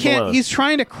to do is leave him alone. He's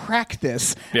trying to crack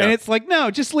this, and it's like,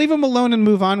 no, just leave him alone and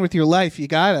move on with your life. You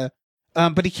gotta,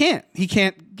 but he can't. He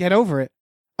can't get over it.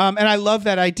 And I love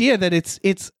that idea that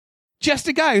it's just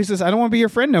a guy who says, I don't want to be your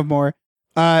friend no more.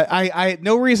 I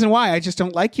no reason why. I just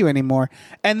don't like you anymore.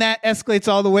 And that escalates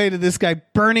all the way to this guy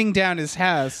burning down his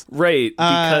house. Right,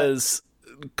 because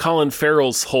Colin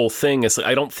Farrell's whole thing is,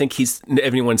 I don't think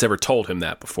anyone's ever told him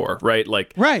that before, right?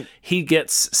 Like, he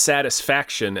gets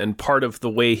satisfaction, and part of the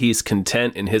way he's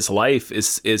content in his life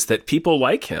is that people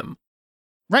like him,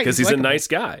 right? Because he's a nice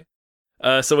guy.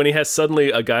 So when he has suddenly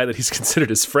a guy that he's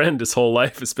considered his friend his whole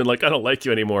life has been like, I don't like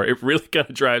you anymore, it really kind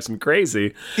of drives him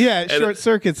crazy. Yeah, it short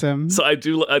circuits him. So I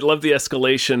love the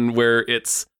escalation where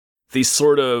it's these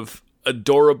sort of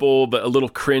adorable but a little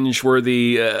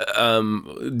cringe-worthy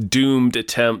doomed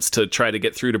attempts to try to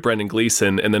get through to Brendan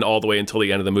Gleeson, and then all the way until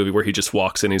the end of the movie where he just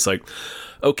walks in and he's like,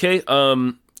 okay,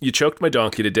 you choked my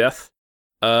donkey to death,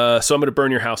 so I'm going to burn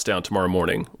your house down tomorrow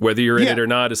morning. Whether you're in it or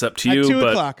not is up to you,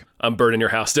 but I'm burning your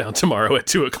house down tomorrow at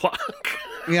 2:00.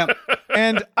 Yeah.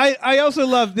 And I also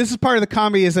love, this is part of the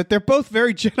comedy, is that they're both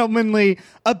very gentlemanly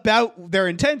about their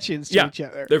intentions to each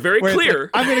other. They're very clear. Like,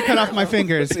 I'm going to cut off my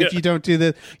fingers if you don't do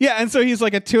this. Yeah. And so he's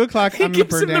like, at 2 o'clock, I'm going to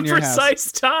burn down your house. He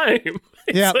gives him the precise time.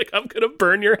 He's like, I'm going to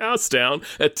burn your house down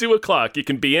at 2 o'clock. You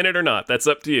can be in it or not. That's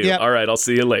up to you. All right. I'll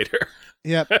see you later.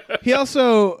 Yep. He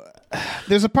also,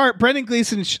 there's a part, Brendan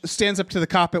Gleeson stands up to the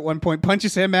cop at one point,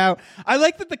 punches him out. I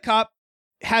like that the cop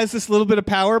has this little bit of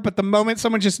power, but the moment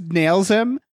someone just nails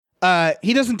him,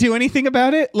 he doesn't do anything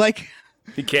about it. Like,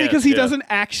 he can't, because he doesn't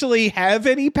actually have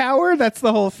any power. That's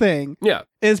the whole thing. Yeah.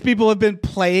 Is people have been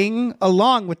playing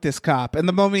along with this cop, and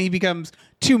the moment he becomes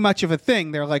too much of a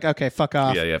thing, they're like, okay, fuck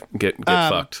off. Yeah. Get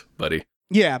fucked, buddy.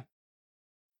 Yeah.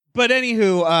 But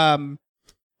anywho,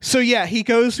 so yeah, he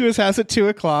goes to his house at 2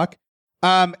 o'clock.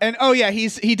 And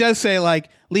he does say, like,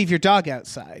 leave your dog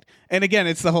outside. And again,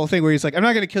 it's the whole thing where he's like, I'm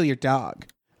not going to kill your dog.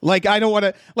 Like, I don't want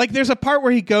to, like, there's a part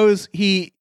where he goes,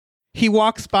 he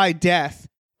walks by Death,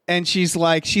 and she's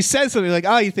like, she says something like,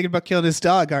 oh, you thinking about killing his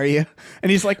dog, are you?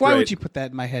 And he's like, why would you put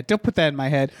that in my head? Don't put that in my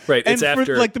head. Right. And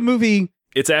the movie.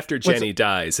 It's after Jenny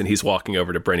dies, and he's walking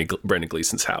over to Brendan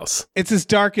Gleeson's house. It's his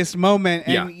darkest moment,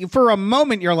 and for a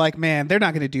moment you're like, man, they're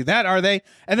not going to do that, are they?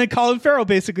 And then Colin Farrell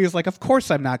basically is like, of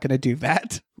course I'm not going to do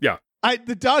that. Yeah.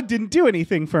 The dog didn't do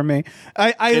anything for me.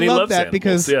 I love that animals,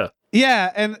 because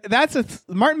and that's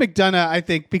Martin McDonagh, I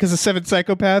think, because of Seven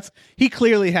Psychopaths, he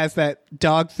clearly has that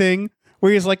dog thing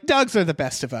where he's like, dogs are the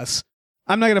best of us.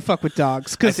 I'm not going to fuck with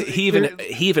dogs. Because he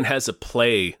even has a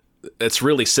play it's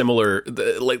really similar.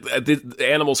 The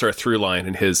animals are a through line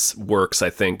in his works, I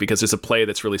think, because there's a play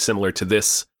that's really similar to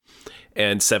this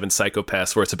and Seven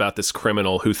Psychopaths, where it's about this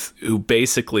criminal who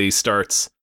basically starts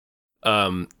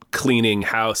cleaning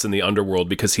house in the underworld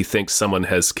because he thinks someone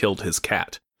has killed his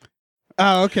cat.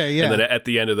 Oh, okay, yeah. And then at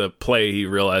the end of the play, he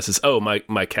realizes, oh,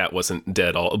 my cat wasn't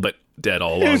dead all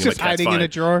along. He was just hiding in a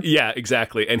drawer. Yeah,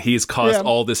 exactly. And he's caused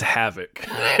all this havoc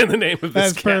in the name of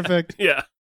this cat. That's perfect. Yeah.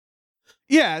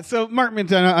 Yeah, so Mark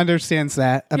McDonagh understands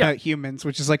that about humans,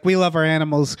 which is like, we love our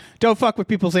animals. Don't fuck with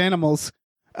people's animals.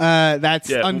 That's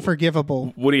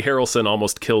unforgivable. Woody Harrelson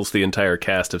almost kills the entire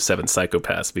cast of Seven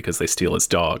Psychopaths because they steal his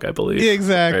dog, I believe.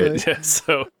 Exactly. Right? Yeah,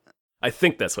 so I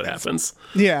think that's what happens.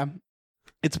 Yeah,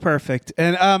 it's perfect.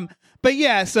 And but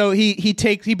yeah, so he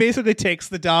basically takes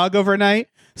the dog overnight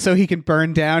so he can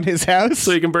burn down his house.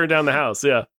 So he can burn down the house,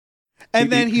 yeah.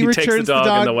 And then he returns takes the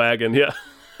dog in the wagon, yeah.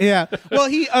 Yeah. Well,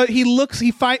 he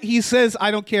says,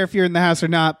 I don't care if you're in the house or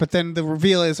not. But then the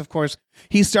reveal is, of course,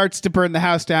 he starts to burn the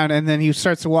house down, and then he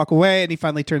starts to walk away, and he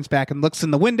finally turns back and looks in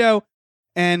the window,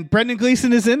 and Brendan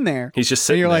Gleeson is in there. He's just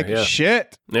sitting there. And you're like,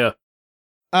 shit. Yeah.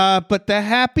 But the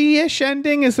happy-ish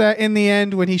ending is that in the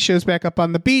end, when he shows back up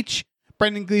on the beach,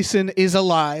 Brendan Gleeson is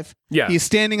alive. Yeah. He's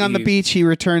standing on the beach. He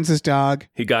returns his dog.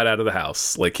 He got out of the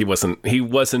house. Like, he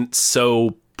wasn't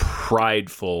so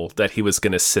prideful that he was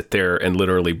going to sit there and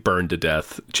literally burn to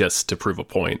death just to prove a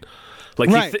point.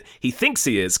 Like, he thinks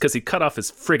he is, because he cut off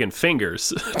his friggin'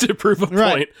 fingers to prove a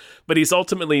point, but he's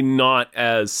ultimately not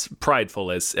as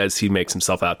prideful as he makes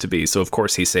himself out to be. So of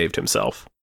course he saved himself.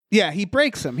 Yeah, he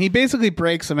breaks him. He basically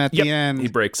breaks him at the end. He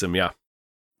breaks him, yeah.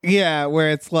 Yeah,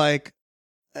 where it's like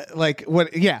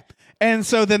what? Yeah. And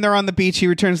so then they're on the beach. He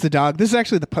returns the dog. This is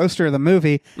actually the poster of the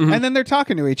movie. Mm-hmm. And then they're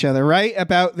talking to each other, right?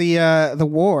 About the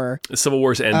war. The Civil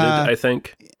War's ended, I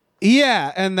think.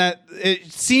 Yeah, and that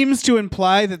it seems to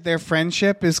imply that their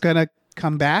friendship is going to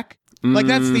come back. Like,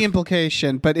 that's the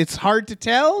implication, but it's hard to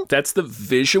tell. That's the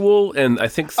visual and I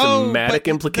think thematic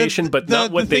implication, but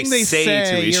not what they say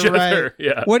to each other. Right.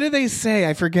 Yeah. What do they say?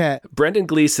 I forget. Brendan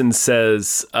Gleeson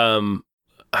says,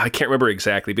 I can't remember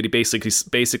exactly, but he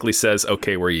basically says,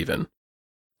 okay, we're even.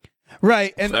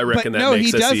 Right. And I reckon that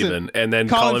makes us even. And then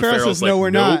Colin Farrell's says, like, no,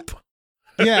 we're nope. Not.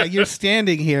 Yeah, you're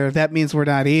standing here. That means we're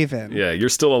not even. Yeah, you're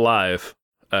still alive.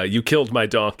 You killed my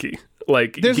donkey.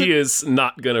 Like, he is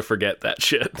not going to forget that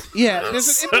shit. Yeah,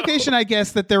 there's an implication, I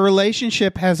guess, that their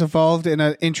relationship has evolved in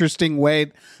an interesting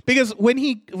way. Because when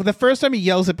the first time he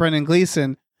yells at Brendan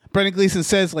Gleeson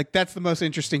says, like, that's the most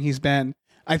interesting he's been.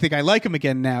 I think I like him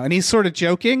again now. And he's sort of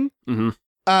joking.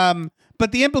 Mm-hmm.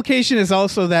 But the implication is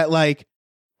also that, like,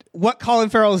 what Colin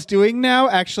Farrell is doing now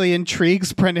actually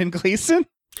intrigues Brendan Gleeson.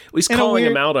 Well, he's calling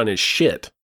him out on his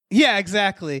shit. Yeah,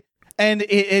 exactly.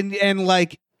 And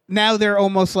like, now they're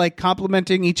almost like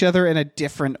complimenting each other in a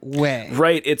different way.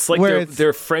 Right. It's like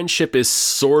their friendship is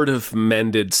sort of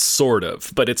mended,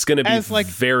 but it's going to be like,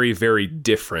 very, very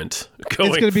different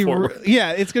going forward.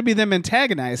 It's going to be them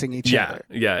antagonizing each other.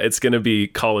 Yeah, it's going to be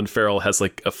Colin Farrell has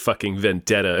like a fucking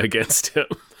vendetta against him.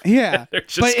 Yeah. They're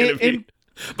just going to be...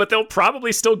 But they'll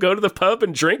probably still go to the pub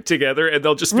and drink together, and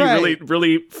they'll just be really,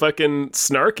 really fucking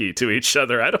snarky to each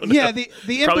other. I don't know. Yeah, the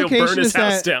probably implication will burn his is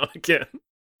house that, down again.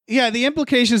 Yeah, the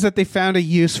implication is that they found a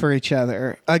use for each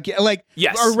other.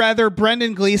 Yes. Or rather,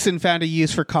 Brendan Gleeson found a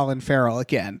use for Colin Farrell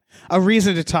again. A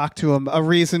reason to talk to him. A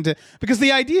reason to... Because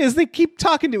the idea is they keep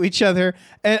talking to each other.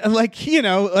 And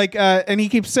and he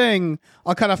keeps saying,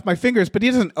 I'll cut off my fingers. But he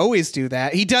doesn't always do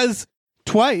that. He does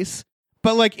twice.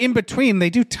 But like in between, they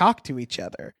do talk to each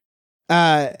other.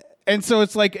 And so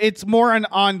it's like, it's more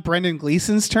on Brendan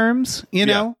Gleeson's terms, you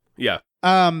know? Yeah.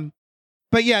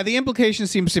 But yeah, the implication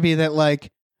seems to be that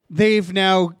like, they've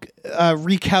now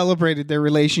recalibrated their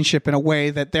relationship in a way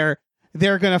that they're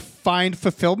going to find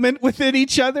fulfillment within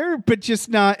each other, but just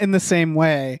not in the same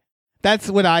way. That's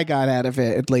what I got out of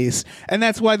it, at least. And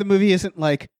that's why the movie isn't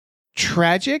like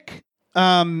tragic.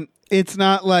 It's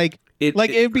not like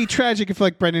it'd be tragic if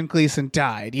like Brendan Gleeson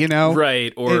died, you know?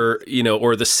 Right. Or,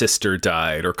 or the sister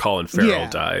died or Colin Farrell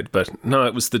died. But no,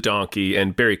 it was the donkey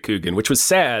and Barry Coogan, which was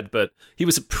sad, but he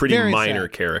was a pretty minor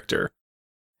character.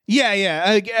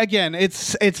 Yeah. Again,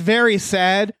 it's very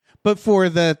sad, but for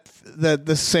the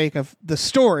sake of the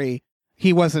story,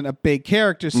 he wasn't a big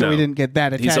character, so we didn't get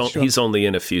that attached to him. He's only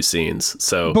in a few scenes,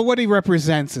 so. But what he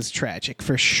represents is tragic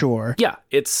for sure. Yeah,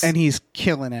 and he's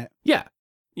killing it. Yeah.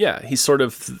 He's sort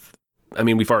of. I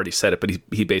mean, we've already said it, but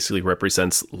he basically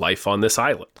represents life on this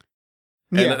island.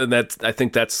 And I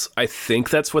think that's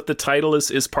what the title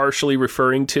is partially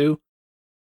referring to.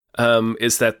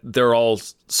 Is that they're all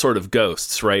sort of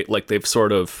ghosts, right? Like they've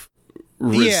sort of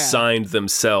resigned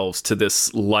themselves to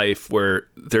this life where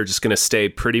they're just going to stay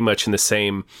pretty much in the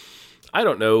same, I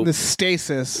don't know. The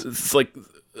stasis. It's like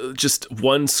just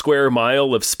 1 square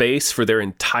mile of space for their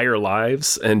entire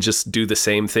lives and just do the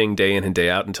same thing day in and day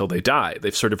out until they die.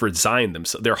 They've sort of resigned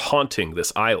themselves. They're haunting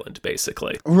this island,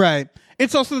 basically. Right.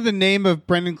 It's also the name of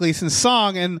Brendan Gleeson's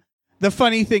song, and the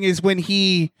funny thing is when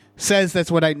he says that's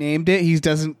what I named it, he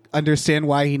doesn't understand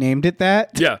why he named it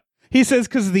that. Yeah. He says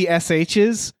because of the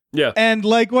SHs. Yeah. And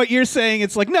like what you're saying,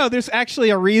 it's like, no, there's actually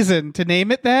a reason to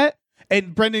name it that.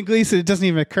 And Brendan Gleeson, it doesn't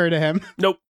even occur to him.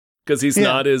 Nope. Because he's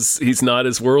not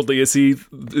as worldly as he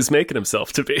is making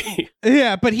himself to be.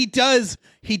 Yeah, but he does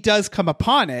come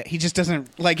upon it. He just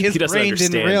doesn't, like, his brain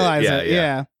didn't realize it.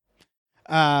 Yeah.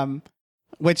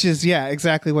 Which is,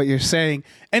 exactly what you're saying.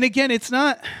 And again, it's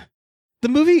not, the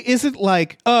movie isn't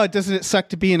like, oh, doesn't it suck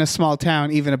to be in a small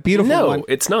town, even a beautiful one? No,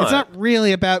 it's not. It's not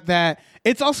really about that.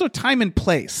 It's also time and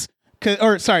place.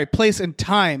 Place and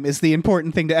time is the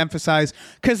important thing to emphasize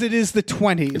because it is the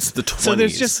 20s. It's the 20s. So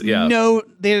there's just no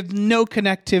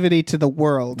connectivity to the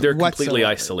world. They're whatsoever. Completely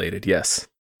isolated. Yes.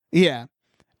 Yeah.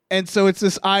 And so it's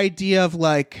this idea of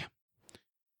like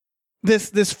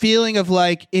this feeling of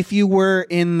like if you were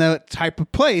in the type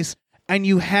of place and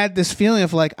you had this feeling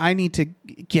of like I need to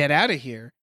get out of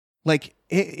here, like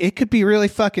it could be really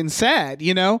fucking sad,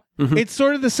 you know? Mm-hmm. It's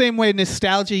sort of the same way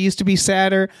nostalgia used to be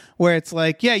sadder, where it's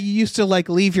like, yeah, you used to like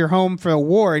leave your home for a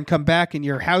war and come back and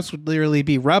your house would literally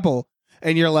be rubble.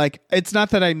 And you're like, it's not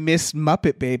that I miss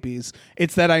Muppet Babies.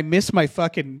 It's that I miss my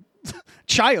fucking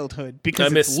childhood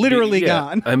because it's literally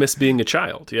gone. I miss being a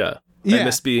child. Yeah. I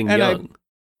miss being young.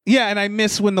 And I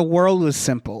miss when the world was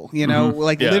simple, you know,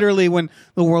 literally when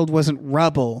the world wasn't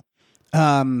rubble.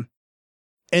 And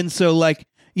so like,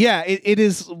 it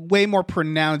is way more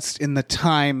pronounced in the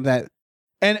time that,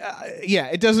 and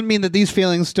it doesn't mean that these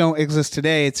feelings don't exist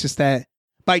today. It's just that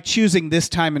by choosing this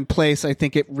time and place, I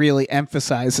think it really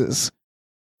emphasizes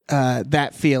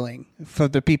that feeling for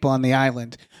the people on the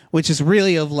island, which is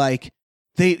really of like,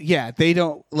 they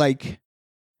don't like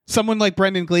someone like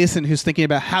Brendan Gleeson who's thinking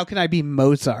about how can I be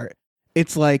Mozart?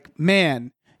 It's like,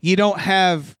 man, you don't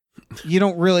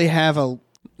really have a,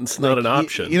 it's not an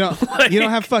option. You don't have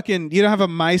a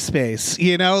MySpace,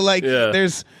 you know, like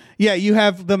you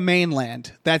have the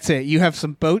mainland. That's it. You have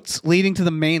some boats leading to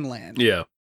the mainland. Yeah.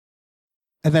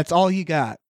 And that's all you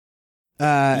got.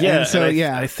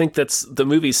 I think that's the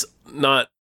movie's not,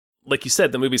 like you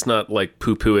said, the movie's not like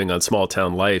poo-pooing on small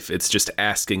town life. It's just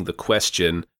asking the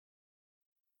question,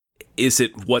 is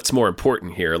it what's more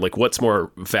important here? Like what's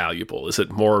more valuable? Is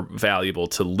it more valuable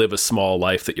to live a small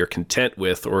life that you're content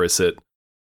with? Or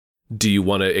do you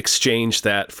want to exchange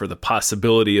that for the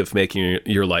possibility of making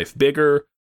your life bigger?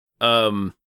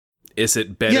 Is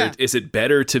it better? Yeah. Is it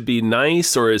better to be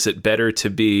nice, or is it better to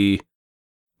be,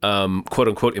 quote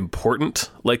unquote,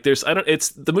 important? Like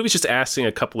the movie's just asking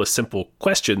a couple of simple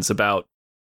questions about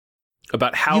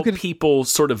how people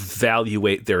sort of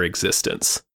evaluate their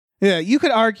existence. Yeah, you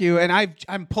could argue, and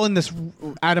I'm pulling this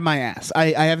out of my ass.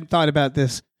 I haven't thought about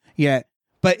this yet,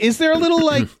 but is there a little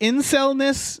like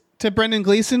incel-ness to Brendan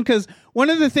Gleeson, because one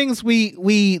of the things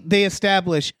they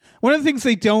establish, one of the things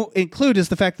they don't include is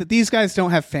the fact that these guys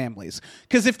don't have families.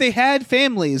 Because if they had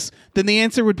families, then the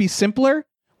answer would be simpler,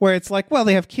 where it's like, well,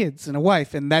 they have kids and a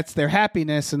wife, and that's their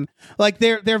happiness, and like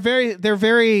they're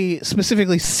very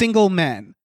specifically single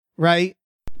men, right?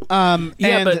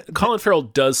 But Colin Farrell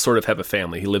does sort of have a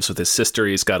family. He lives with his sister.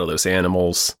 He's got all those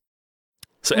animals.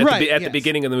 So at the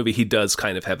beginning of the movie, he does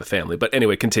kind of have a family. But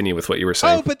anyway, continue with what you were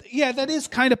saying. Oh, but yeah, that is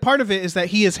kind of part of it, is that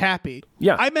he is happy.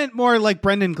 Yeah. I meant more like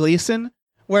Brendan Gleeson,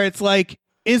 where it's like,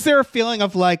 is there a feeling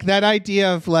of like that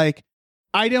idea of like,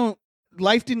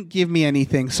 life didn't give me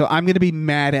anything, so I'm going to be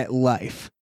mad at life.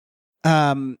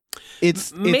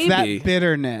 It's that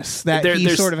bitterness that he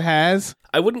sort of has.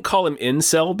 I wouldn't call him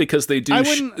incel, because they do. I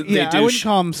wouldn't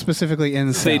call him specifically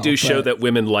incel. They do show that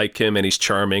women like him and he's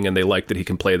charming, and they like that he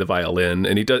can play the violin,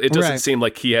 and he does. It doesn't seem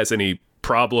like he has any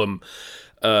problem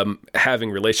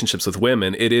having relationships with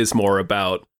women. It is more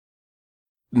about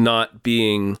not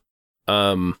being.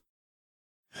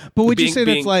 But would you say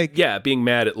that's like... Yeah, being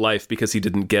mad at life because he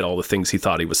didn't get all the things he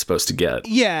thought he was supposed to get.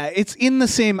 Yeah, it's in the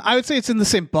same... I would say it's in the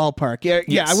same ballpark. Yeah,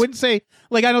 yes. I wouldn't say...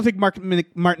 Like, I don't think Martin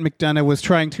McDonagh was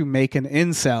trying to make an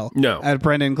incel out of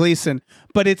Brendan Gleeson,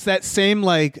 but it's that same,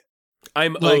 like...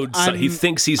 He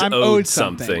thinks he's owed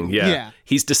something. Yeah.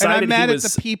 He's decided and I'm mad at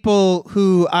the people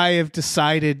who I have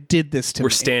decided did this to me. We're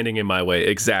standing in my way.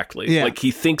 Exactly. Yeah. Like,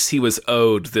 he thinks he was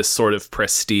owed this sort of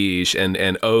prestige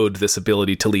and owed this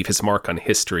ability to leave his mark on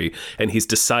history. And he's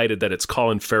decided that it's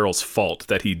Colin Farrell's fault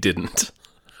that he didn't.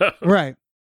 Right.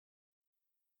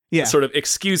 Yeah. Sort of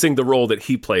excusing the role that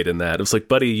he played in that. It was like,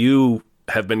 buddy, you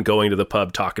have been going to the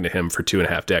pub talking to him for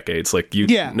 2.5 decades. Like,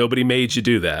 nobody made you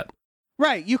do that.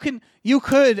 Right. You could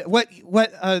what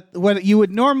you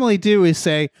would normally do is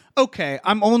say, okay,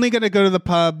 I'm only going to go to the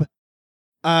pub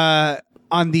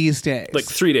on these days, like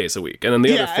 3 days a week, and then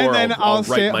the other 4 I'll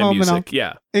write my music.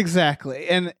 Yeah, exactly.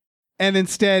 And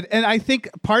instead, and I think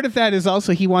part of that is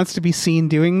also he wants to be seen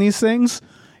doing these things.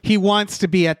 He wants to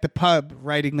be at the pub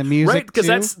writing the music, right?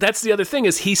 Because that's the other thing,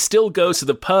 is he still goes to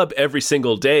the pub every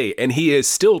single day, and he is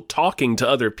still talking to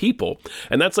other people,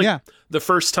 and that's like the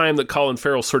first time that Colin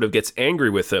Farrell sort of gets angry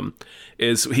with him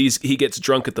is he gets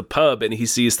drunk at the pub, and he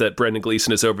sees that Brendan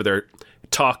Gleeson is over there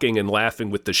talking and laughing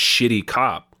with the shitty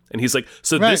cop, and he's like,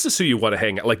 "So this is who you want to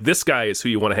hang out? Like, this guy is who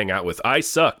you want to hang out with? I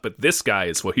suck, but this guy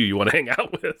is who you want to hang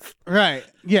out with." Right?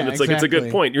 Yeah, and it's like, it's a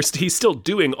good point. He's still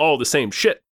doing all the same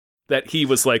shit. That he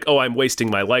was like, oh, I'm wasting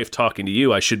my life talking to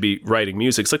you. I should be writing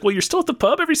music. It's like, well, you're still at the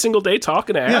pub every single day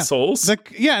talking to assholes.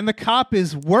 And the cop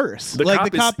is worse.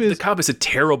 The cop is a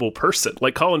terrible person.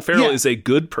 Like, Colin Farrell is a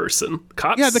good person.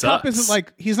 Cop sucks. Cop isn't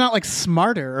like, he's not like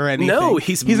smarter or anything. No,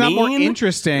 he's mean. Not more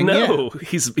interesting. No,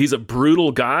 he's a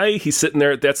brutal guy. He's sitting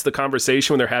there. That's the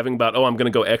conversation when they're having about, oh, I'm going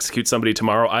to go execute somebody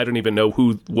tomorrow. I don't even know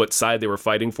what side they were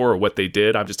fighting for or what they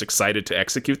did. I'm just excited to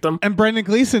execute them. And Brendan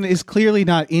Gleeson is clearly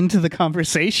not into the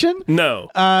conversation. No.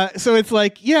 So it's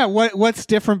like, what's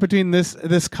different between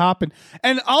this cop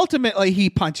and ultimately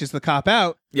he punches the cop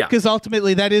out. Yeah. Because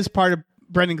ultimately that is part of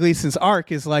Brendan Gleeson's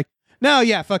arc, is like, no,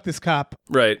 fuck this cop.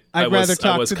 Right. I'd rather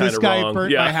talk to this guy who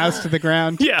burnt my house to the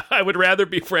ground. Yeah, I would rather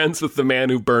be friends with the man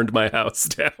who burned my house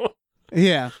down.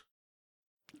 Yeah.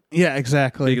 Yeah,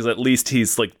 exactly. Because at least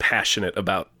he's like passionate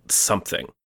about something.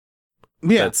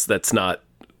 Yeah. That's not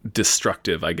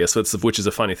destructive, I guess, which is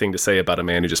a funny thing to say about a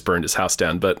man who just burned his house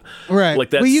down, but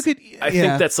like that's, well, I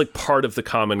think that's like part of the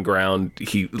common ground.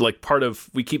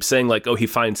 We keep saying like, oh, he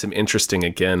finds him interesting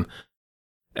again,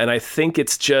 and I think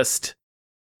it's just,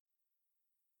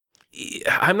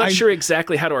 I'm not sure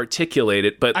exactly how to articulate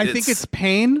it, but I think it's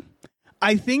pain.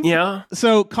 I think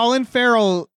so Colin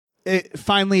Farrell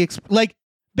finally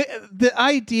the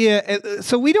idea,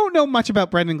 so we don't know much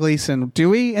about Brendan Gleeson, do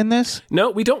we, in this? No,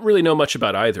 we don't really know much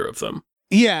about either of them.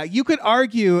 Yeah, you could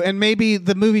argue, and maybe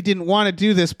the movie didn't want to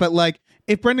do this, but like,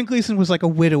 if Brendan Gleeson was like a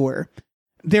widower,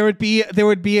 there would be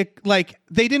a, like,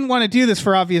 they didn't want to do this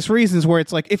for obvious reasons, where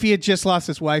it's like, if he had just lost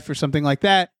his wife or something like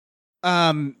that,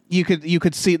 you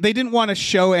could see, they didn't want to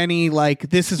show any, like,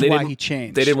 this is why he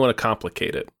changed. They didn't want to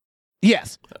complicate it.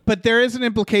 Yes, but there is an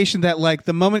implication that, like,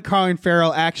 the moment Colin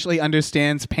Farrell actually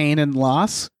understands pain and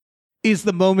loss is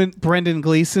the moment Brendan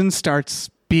Gleeson starts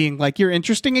being like, you're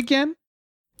interesting again.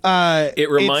 It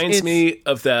reminds me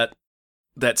of that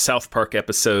South Park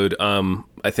episode.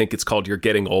 I think it's called "You're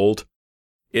Getting Old."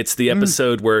 It's the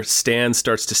episode where Stan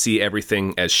starts to see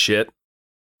everything as shit.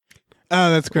 Oh,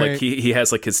 that's great. Like he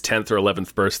has like his 10th or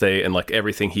 11th birthday, and like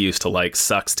everything he used to like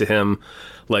sucks to him.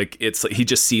 Like it's like he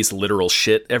just sees literal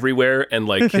shit everywhere, and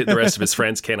like the rest of his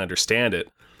friends can't understand it.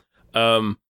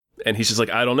 And And he's just like,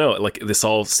 I don't know. Like, this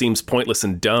all seems pointless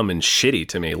and dumb and shitty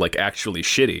to me, like actually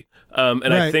shitty. And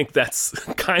right. I think that's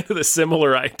kind of the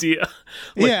similar idea.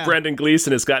 Like Brendan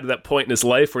Gleeson has gotten to that point in his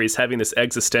life where he's having this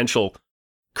existential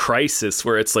crisis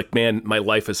where it's like, man, my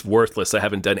life is worthless. I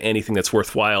haven't done anything that's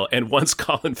worthwhile. And once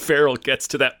Colin Farrell gets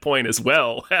to that point as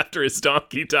well, after his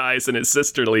donkey dies and his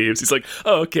sister leaves, he's like,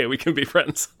 oh, okay, we can be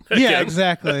friends again. Yeah,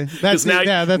 exactly. That's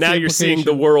now you're seeing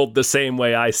the world the same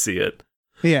way I see it.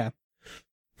 Yeah.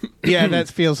 Yeah, that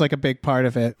feels like a big part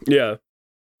of it. Yeah.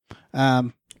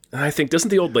 I think, doesn't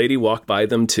the old lady walk by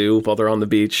them too while they're on the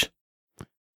beach?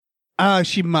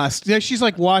 She must. Yeah, she's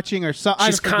like watching or something.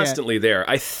 She's constantly there.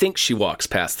 I think she walks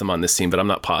past them on this scene, but I'm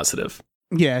not positive.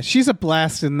 Yeah, she's a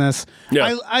blast in this.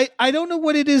 Yeah. I don't know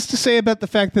what it is to say about the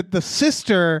fact that the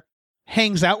sister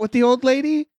hangs out with the old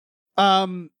lady.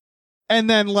 And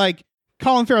then like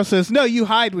Colin Farrell says, no, you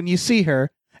hide when you see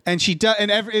her. And she does,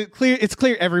 and it's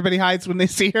clear everybody hides when they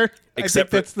see her. Except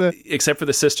for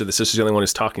the sister. The sister's the only one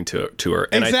who's talking to her.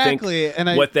 And exactly. I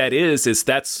think what that is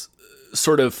that's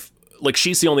sort of like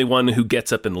she's the only one who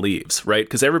gets up and leaves, right?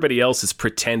 Because everybody else is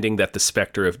pretending that the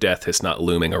specter of death is not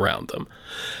looming around them.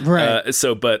 Right.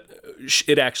 But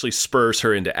it actually spurs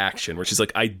her into action, where she's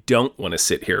like, I don't want to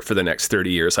sit here for the next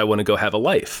 30 years. I want to go have a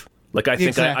life. Like I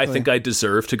think I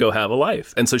deserve to go have a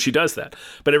life, and so she does that.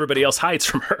 But everybody else hides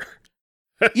from her.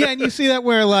 Yeah, and you see that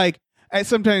where like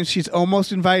sometimes she's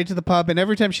almost invited to the pub, and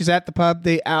every time she's at the pub,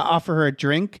 they offer her a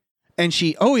drink, and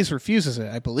she always refuses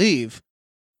it, I believe.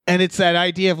 And it's that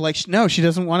idea of like, no, she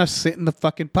doesn't want to sit in the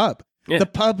fucking pub. Yeah. The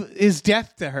pub is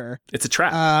death to her. It's a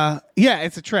trap. Yeah,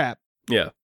 it's a trap. Yeah.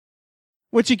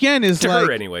 Which again is to like,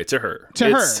 her anyway. To her.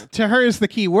 To her is the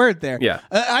key word there. Yeah.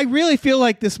 I really feel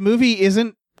like this movie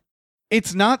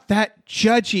it's not that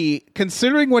judgy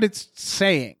considering what it's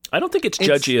saying. I don't think it's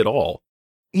judgy at all.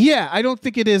 Yeah, I don't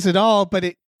think it is at all, but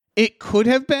it could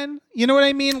have been. You know what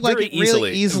I mean? Like very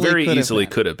easily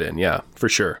could have been. Yeah, for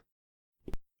sure.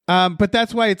 But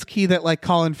that's why it's key that like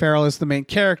Colin Farrell is the main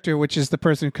character, which is the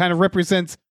person who kind of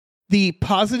represents the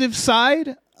positive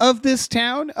side of this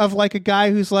town, of like a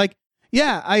guy who's like,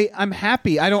 yeah, I'm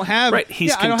happy. I don't have I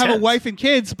don't have a wife and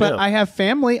kids, but I have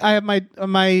family. I have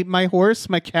my horse,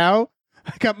 my cow.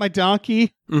 I got my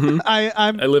donkey. Mm-hmm.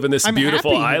 I live in this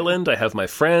beautiful island. I have my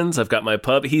friends. I've got my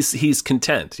pub. He's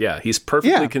content. Yeah, he's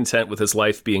perfectly content with his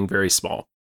life being very small.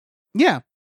 Yeah.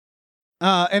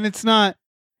 And it's not.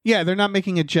 Yeah, they're not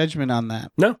making a judgment on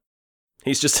that. No,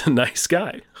 he's just a nice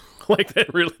guy. Like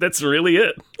that. Really, that's really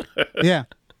it. Yeah.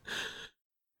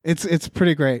 It's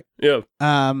pretty great. Yeah.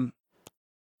 God,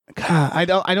 I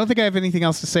don't think I have anything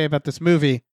else to say about this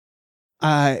movie.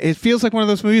 It feels like one of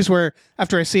those movies where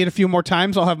after I see it a few more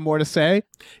times, I'll have more to say.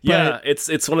 Yeah,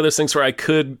 it's one of those things where I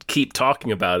could keep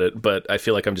talking about it, but I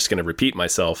feel like I'm just going to repeat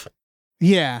myself.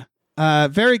 Yeah,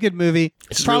 very good movie.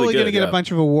 It's probably really going to get a bunch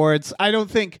of awards. I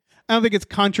don't think it's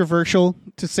controversial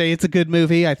to say it's a good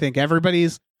movie. I think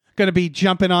everybody's going to be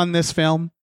jumping on this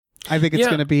film. I think it's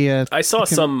going to be I saw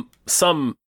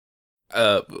some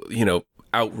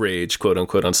outrage, quote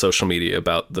unquote, on social media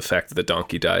about the fact that the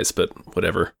donkey dies, but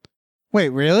whatever. Wait,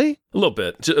 really? A little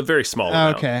bit. Just a very small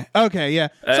amount. Okay, yeah.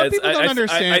 Some people don't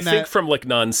understand I think from like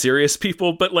non-serious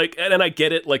people, but like, and I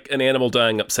get it, like an animal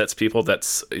dying upsets people,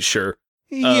 that's sure.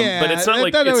 Yeah, but it's not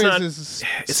like, that it's always not is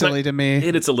silly to me.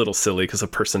 It's a little silly because a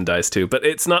person dies too, but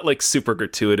it's not like super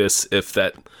gratuitous if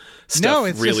that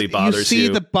stuff really bothers you. You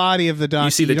see the body of the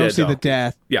donkey, you don't see the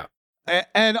death. Yeah.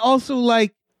 And also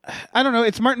like, I don't know,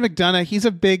 it's Martin McDonagh. He's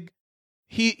a big,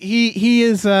 he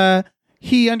is,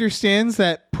 he understands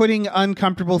that putting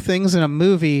uncomfortable things in a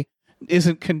movie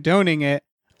isn't condoning it.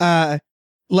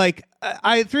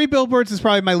 Three Billboards is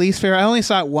probably my least favorite. I only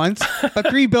saw it once, but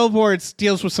Three Billboards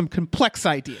deals with some complex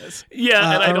ideas.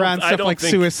 Yeah, and around stuff like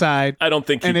suicide. I don't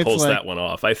think he pulls that one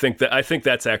off. I think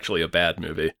that's actually a bad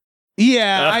movie.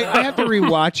 Yeah, I have to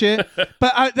rewatch it.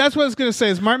 But that's what I was going to say.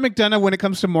 Is Martin McDonagh, when it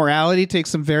comes to morality, takes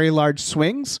some very large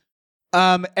swings,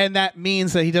 and that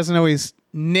means that he doesn't always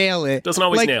nail it. Doesn't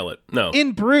always nail it. No.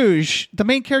 In Bruges, the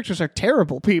main characters are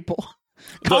terrible people.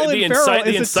 Colin Farrell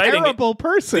is a terrible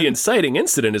person. The inciting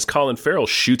incident is Colin Farrell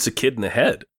shoots a kid in the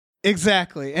head.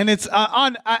 Exactly, and it's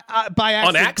by accident.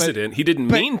 On accident, he didn't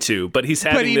mean to, but he's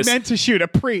having this. But he meant to shoot a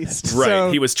priest. Right,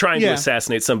 so, he was trying to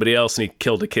assassinate somebody else, and he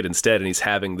killed a kid instead, and he's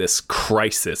having this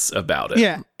crisis about it.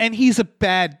 Yeah, and he's a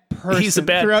bad person. He's a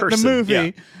bad throughout person. The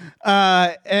movie.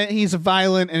 Yeah. And he's a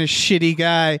violent and a shitty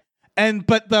guy.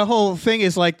 But the whole thing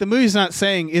is like the movie's not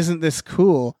saying, "Isn't this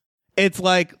cool?" It's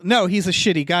like, no, he's a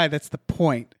shitty guy. That's the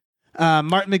point.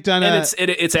 Martin McDonagh and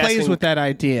it's plays with that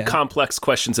idea. Complex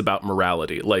questions about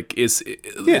morality. Like, it's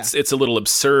a little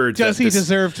absurd. Does he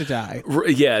deserve to die?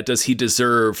 Yeah. Does he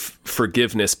deserve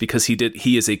forgiveness because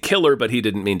he is a killer, but he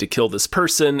didn't mean to kill this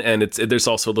person? And there's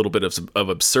also a little bit of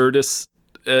absurdist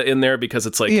in there because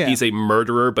it's like he's a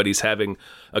murderer, but he's having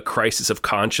a crisis of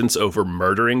conscience over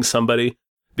murdering somebody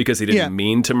because he didn't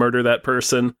mean to murder that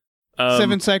person.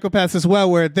 Seven Psychopaths as well,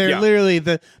 where they're literally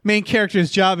the main character's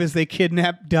job is they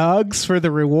kidnap dogs for the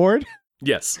reward.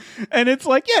 Yes. And it's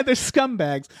like, they're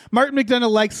scumbags. Martin McDonagh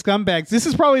likes scumbags. This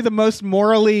is probably the most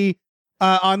morally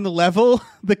on the level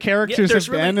the characters have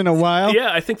been in a while.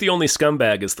 Yeah, I think the only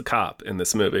scumbag is the cop in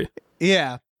this movie.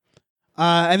 Yeah.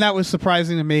 And that was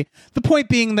surprising to me. The point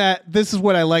being that this is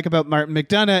what I like about Martin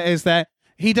McDonagh is that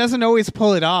he doesn't always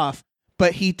pull it off.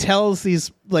 But he tells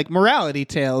these like morality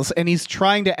tales, and he's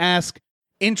trying to ask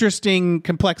interesting,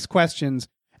 complex questions.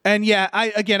 And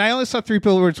I only saw Three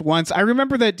Billboards once. I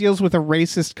remember that deals with a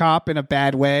racist cop in a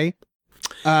bad way.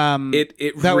 That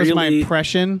really, was my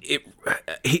impression.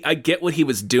 I get what he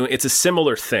was doing. It's a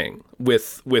similar thing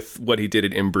with what he did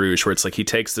in Bruges, where it's like he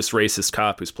takes this racist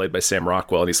cop who's played by Sam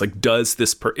Rockwell, and he's like, is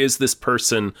this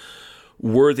person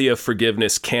worthy of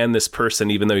forgiveness? Can this person,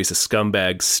 even though he's a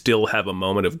scumbag, still have a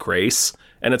moment of grace?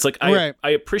 And it's like, I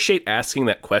appreciate asking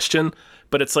that question,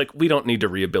 but it's like, we don't need to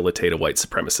rehabilitate a white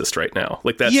supremacist right now.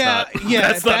 Like, that's not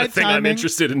a thing I'm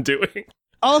interested in doing.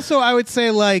 Also, I would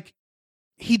say, like,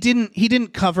 he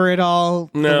didn't cover it all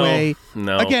the way.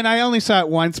 No. Again, I only saw it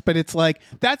once, but it's like,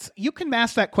 you can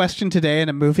mask that question today in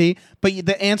a movie, but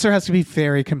the answer has to be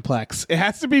very complex. It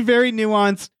has to be very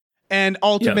nuanced. And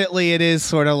ultimately, it is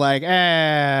sort of like,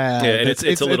 and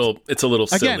it's a little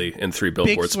silly again, in Three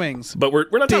Billboards. Big swings, but we're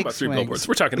not talking about Three Billboards.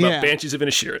 We're talking about Banshees of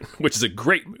Inisherin, which is a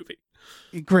great movie.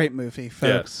 Great movie,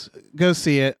 folks. Go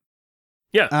see it.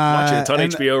 Yeah, watch it. It's on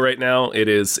HBO right now.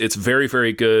 It's very,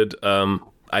 very good.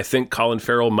 I think Colin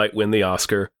Farrell might win the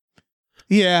Oscar.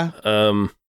 Yeah.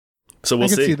 So we'll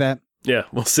see. I can see that. Yeah,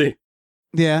 we'll see.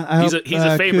 Yeah, I hope he's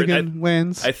a favorite. Coogan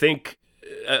wins. I think.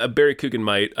 Barry Coogan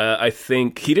might. I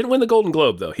think he didn't win the Golden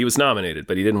Globe, though. He was nominated,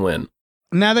 but he didn't win.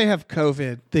 Now they have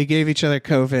COVID. They gave each other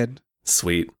COVID.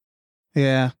 Sweet.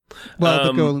 Yeah. Well,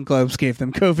 the Golden Globes gave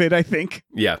them COVID, I think.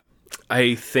 Yeah.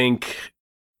 I think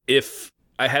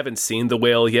I haven't seen The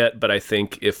Whale yet, but I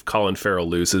think if Colin Farrell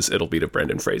loses, it'll be to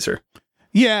Brendan Fraser.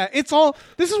 Yeah, this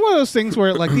is one of those things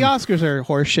where, like, the Oscars are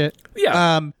horseshit.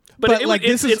 Yeah.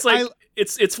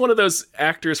 It's one of those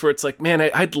actors where it's like, man,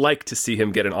 I'd like to see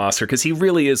him get an Oscar because he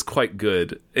really is quite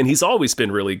good. And he's always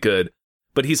been really good,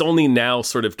 but he's only now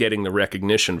sort of getting the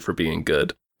recognition for being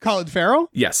good. Colin Farrell?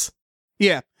 Yes.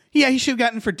 Yeah. Yeah, he should have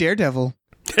gotten for Daredevil.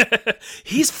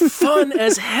 He's fun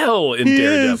as hell in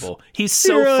Daredevil. He's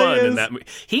so fun in that movie.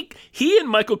 He and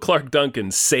Michael Clarke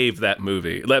Duncan save that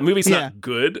movie. That movie's not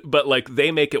good, but like they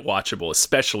make it watchable,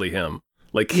 especially him.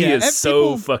 Like he is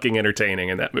so fucking entertaining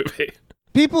in that movie.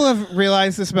 People have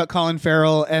realized this about Colin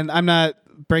Farrell, and I'm not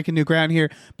breaking new ground here,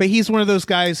 but he's one of those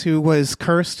guys who was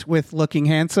cursed with looking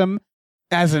handsome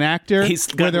as an actor. He's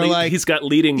got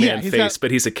leading man face,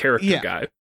 but he's a character guy.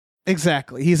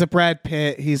 Exactly. He's a Brad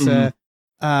Pitt. He's a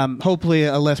hopefully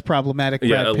a less problematic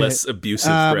Brad Pitt. Yeah, a less abusive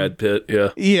Brad Pitt. Yeah.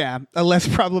 Yeah, a less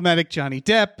problematic Johnny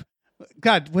Depp.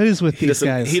 God, what is with these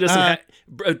guys? He doesn't.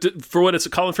 For what it's,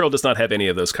 Colin Farrell does not have any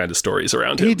of those kind of stories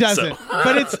around him. He doesn't. So.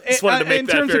 But it's just wanted to make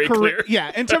that very clear.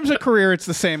 Yeah, in terms of career, it's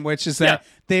the same, which is that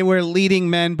they were leading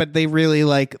men, but they really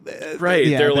like. Right.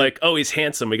 They're like, oh, he's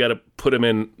handsome. We got to put him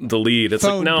in the lead. It's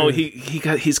like, no,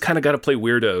 he's kind of got to play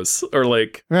weirdos or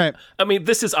like. Right. I mean,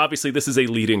 this is a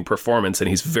leading performance, and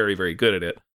he's very, very good at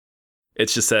it.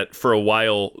 It's just that for a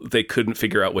while they couldn't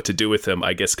figure out what to do with him,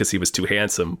 I guess because he was too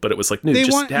handsome. But it was like, no,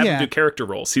 have him do character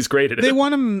roles. He's great at it. They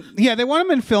want him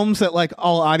in films that like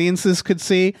all audiences could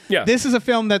see. Yeah. This is a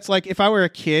film that's like, if I were a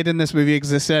kid and this movie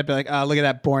existed, I'd be like, oh, look at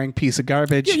that boring piece of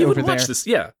garbage you over would there. Watch this.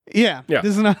 Yeah. Yeah.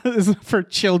 This is not for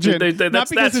children.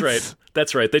 That's right.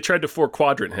 That's right. They tried to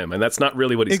 4-quadrant him, and that's not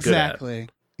really what he's good at. Exactly.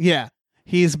 Yeah.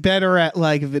 He's better at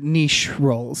like the niche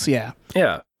roles. Yeah.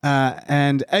 Yeah.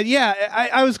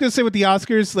 I was gonna say with the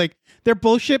Oscars, like they're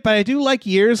bullshit, but I do like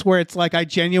years where it's like I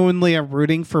genuinely am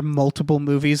rooting for multiple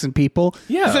movies and people.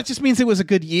 Yeah, because that just means it was a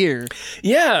good year.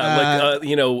 Yeah,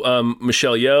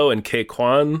 Michelle Yeoh and Kei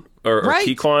Kwan or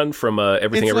Kei Kwan from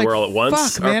Everything Everywhere All at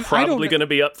Once are probably going to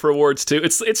be up for awards too.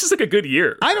 It's just like a good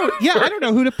year. I don't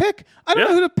know who to pick. I don't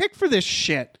know who to pick for this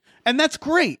shit, and that's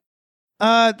great.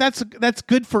 That's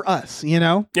good for us, you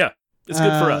know. Yeah. It's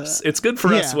good for us. It's good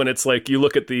for us when it's like you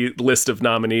look at the list of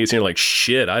nominees and you're like,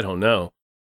 shit, I don't know.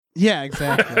 Yeah,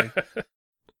 exactly.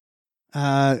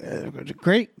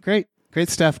 Great. Great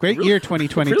stuff. Great year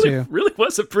 2022. Really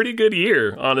was a pretty good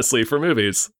year, honestly, for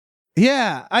movies.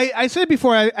 Yeah, I said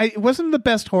before, it wasn't the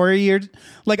best horror year.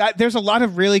 Like, there's a lot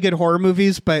of really good horror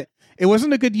movies, but it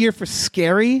wasn't a good year for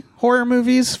scary horror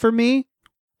movies for me.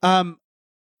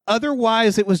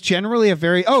 Otherwise, it was generally a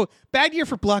bad year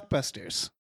for blockbusters.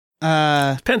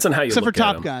 Depends on how you except look for at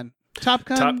Top them. Gun.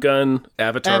 Top Gun,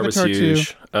 Avatar was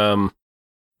huge. 2.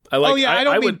 I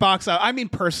don't mean box out. I mean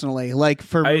personally, like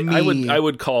for me. I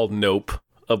would call Nope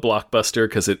a blockbuster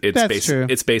because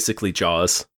it's basically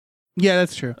Jaws. Yeah,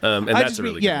 that's true. And that's a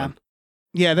really good one.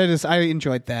 Yeah, that is. I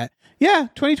enjoyed that. Yeah,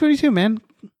 2022, man.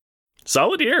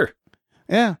 Solid year.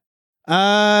 Yeah.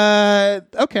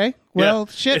 Okay. Well,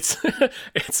 shit.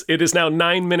 It is now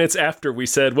 9 minutes after we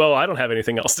said, well, I don't have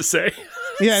anything else to say.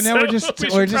 Yeah, now so we're just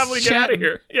probably get out of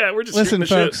here. Yeah, we're just listen,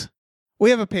 shooting the folks. shit. We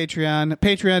have a Patreon,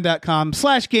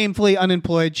 patreon.com/Gamefully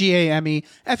Unemployed,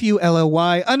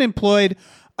 GAMEFULLY Unemployed.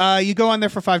 You go on there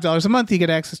for $5 a month. You get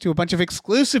access to a bunch of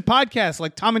exclusive podcasts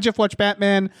like Tom and Jeff Watch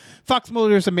Batman, Fox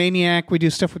Mulder's a Maniac. We do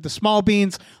stuff with the small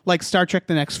beans like Star Trek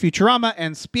The Next Futurama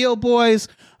and Spiel Boys.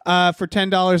 For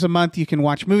 $10 a month, you can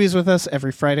watch movies with us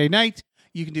every Friday night.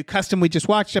 You can do custom We Just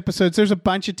Watched episodes. There's a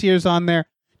bunch of tiers on there.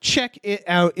 Check it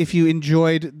out if you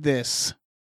enjoyed this.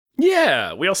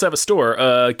 Yeah, we also have a store,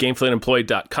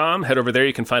 GamefullyUnemployed.com. Head over there,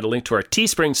 you can find a link to our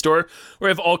Teespring store, where we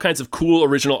have all kinds of cool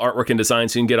original artwork and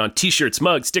designs you can get on t-shirts,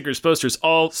 mugs, stickers, posters,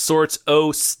 all sorts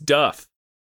of stuff.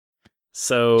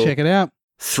 So check it out.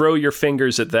 Throw your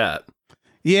fingers at that.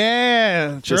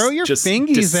 Yeah, throw your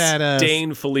fingies at us.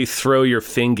 Disdainfully throw your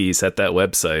fingies at that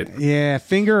website. Yeah,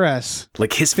 finger us.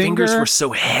 Like his fingers were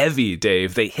so heavy,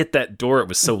 Dave. They hit that door. It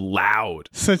was so loud.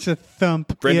 Such a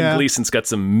thump. Brendan Gleeson's got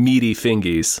some meaty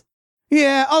fingies.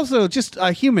 Yeah, also just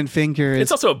a human finger.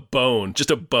 It's also a bone,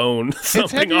 just a bone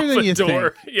thumping off a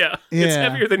door. Yeah, it's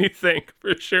heavier than you think,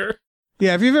 for sure.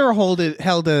 Yeah, if you've ever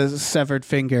held a severed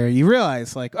finger, you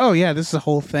realize, like, oh yeah, this is a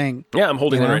whole thing. Yeah, I'm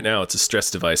holding one right now. It's a stress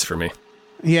device for me.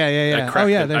 Yeah. I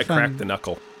cracked the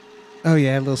knuckle. Oh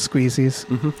yeah, little squeezies.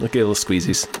 Mm-hmm. Look at little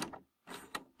squeezies.